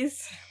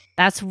 ladies.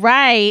 That's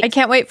right. I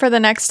can't wait for the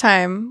next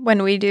time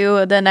when we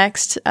do the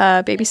next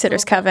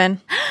Babysitter's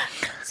Coven.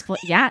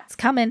 It's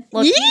coming.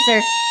 Little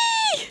teaser.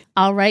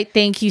 All right.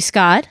 Thank you,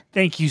 Scott.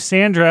 Thank you,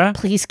 Sandra.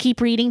 Please keep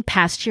reading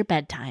past your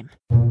bedtime.